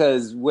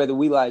 because whether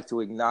we like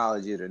to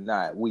acknowledge it or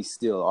not, we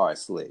still are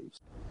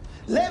slaves.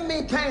 Let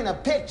me paint a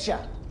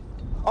picture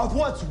of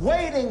what's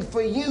waiting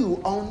for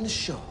you on the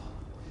shore.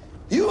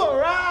 You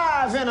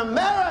arrive in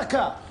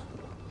America,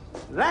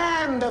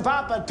 land of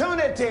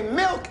opportunity,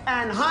 milk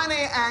and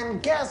honey,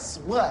 and guess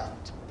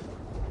what?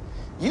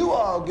 You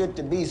all get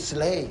to be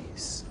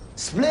slaves,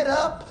 split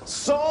up,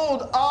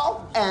 sold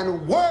off,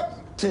 and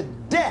worked to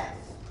death.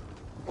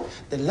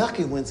 The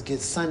lucky ones get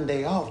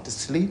Sunday off to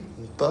sleep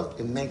and fuck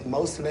and make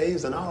more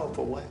slaves and all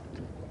for what?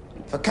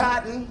 For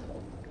cotton,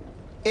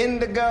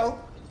 indigo,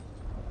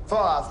 for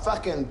a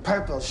fucking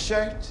purple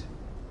shirt.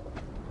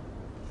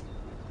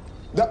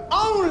 The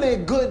only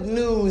good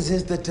news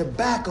is the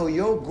tobacco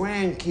your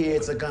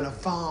grandkids are gonna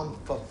farm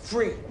for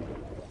free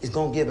is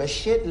gonna give a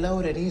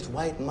shitload of these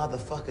white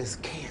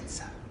motherfuckers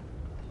cancer.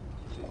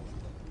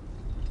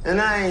 And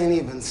I ain't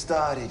even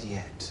started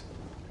yet.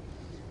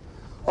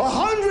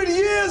 100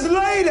 years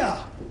later,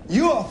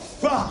 you're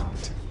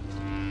fucked.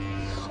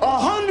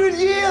 100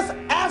 years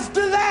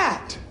after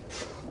that,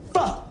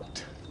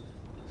 fucked.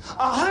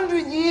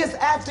 100 years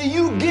after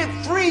you get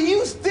free,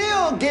 you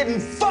still getting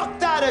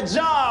fucked out of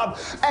job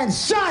and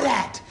shot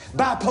at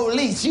by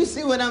police. You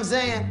see what I'm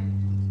saying?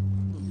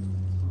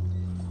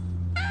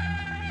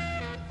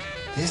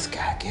 This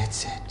guy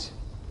gets it.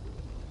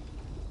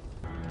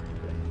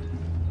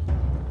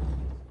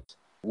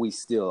 We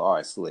still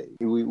are slaves.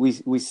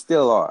 We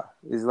still are.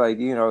 It's like,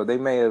 you know, they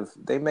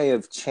may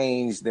have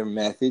changed their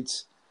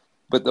methods,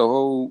 but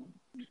pretty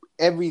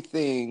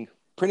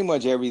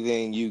much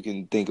everything you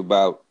can think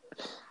about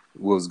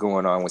was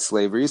going on with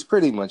slavery is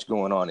pretty much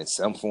going on in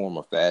some form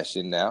or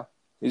fashion now.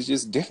 It's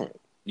just different.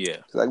 Yeah.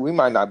 It's like, we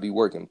might not be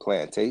working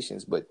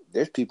plantations, but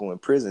there's people in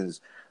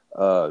prisons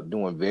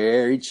doing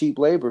very cheap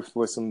labor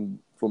for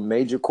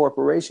major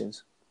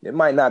corporations. It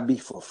might not be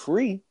for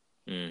free,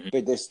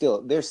 but they're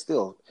still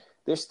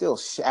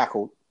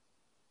shackled.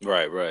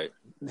 Right.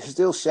 They're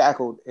still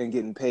shackled and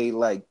getting paid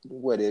like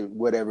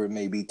whatever it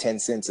may be, 10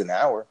 cents an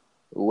hour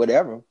or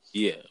whatever.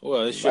 Yeah.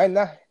 Well, it might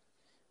not,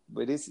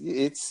 but it's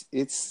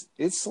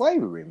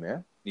slavery,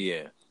 man.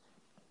 Yeah.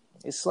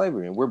 It's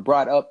slavery, and we're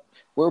brought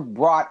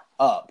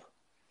up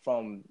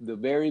from the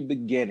very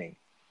beginning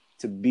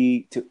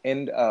to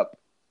end up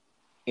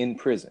in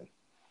prison.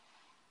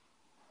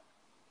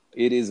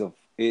 It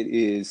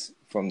is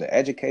from the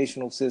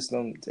educational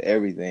system to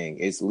everything.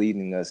 It's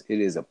leading us. It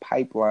is a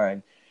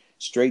pipeline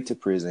straight to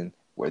prison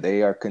where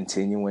they are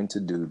continuing to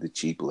do the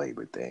cheap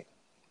labor thing.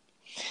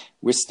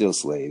 We're still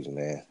slaves,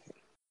 man.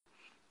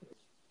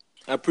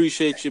 I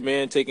appreciate you,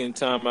 man, taking the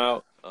time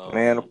out.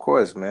 Man, of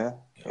course, man.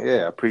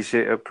 Yeah,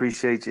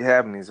 appreciate you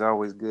having me. It's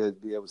always good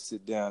to be able to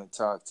sit down and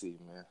talk to you,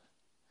 man.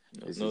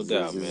 No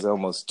doubt, man. It's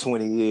almost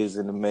 20 years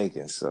in the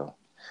making, so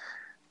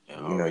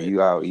right.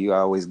 you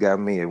always got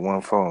me at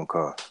one phone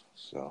call.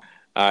 So.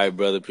 All right,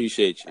 brother.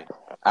 Appreciate you.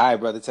 All right,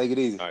 brother. Take it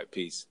easy. All right,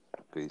 peace.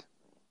 Peace.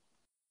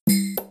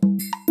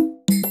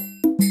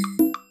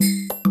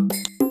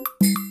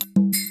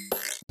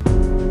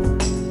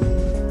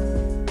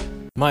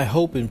 My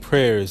hope and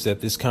prayer is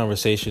that this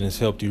conversation has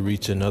helped you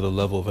reach another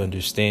level of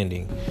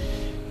understanding.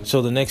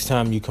 So the next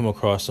time you come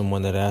across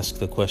someone that asks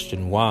the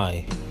question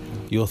why,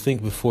 you'll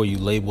think before you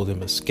label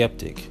them a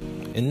skeptic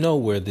and know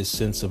where this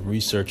sense of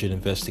research and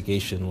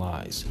investigation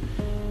lies.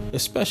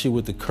 Especially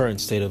with the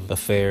current state of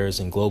affairs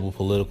and global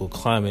political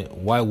climate,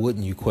 why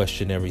wouldn't you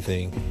question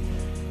everything?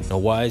 A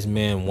wise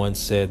man once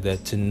said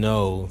that to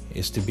know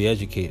is to be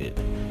educated.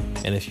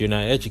 And if you're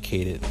not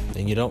educated,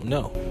 then you don't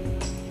know.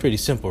 Pretty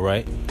simple,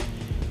 right?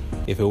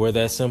 If it were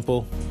that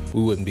simple,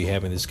 we wouldn't be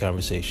having this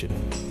conversation.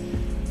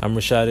 I'm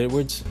Rashad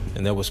Edwards,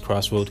 and that was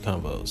Crossroad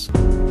Convos.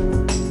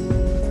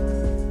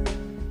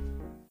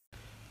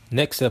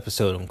 Next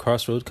episode on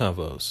Crossroad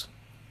Convos.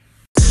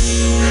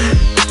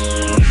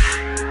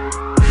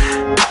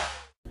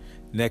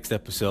 Next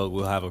episode,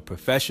 we'll have a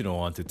professional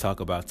on to talk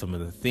about some of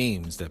the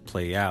themes that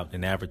play out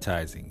in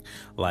advertising,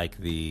 like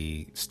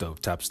the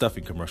stovetop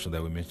stuffing commercial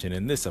that we mentioned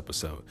in this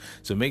episode.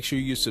 So make sure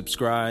you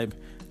subscribe,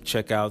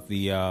 check out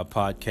the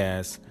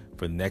podcast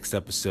for the next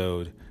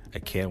episode. I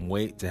can't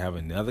wait to have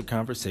another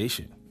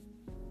conversation.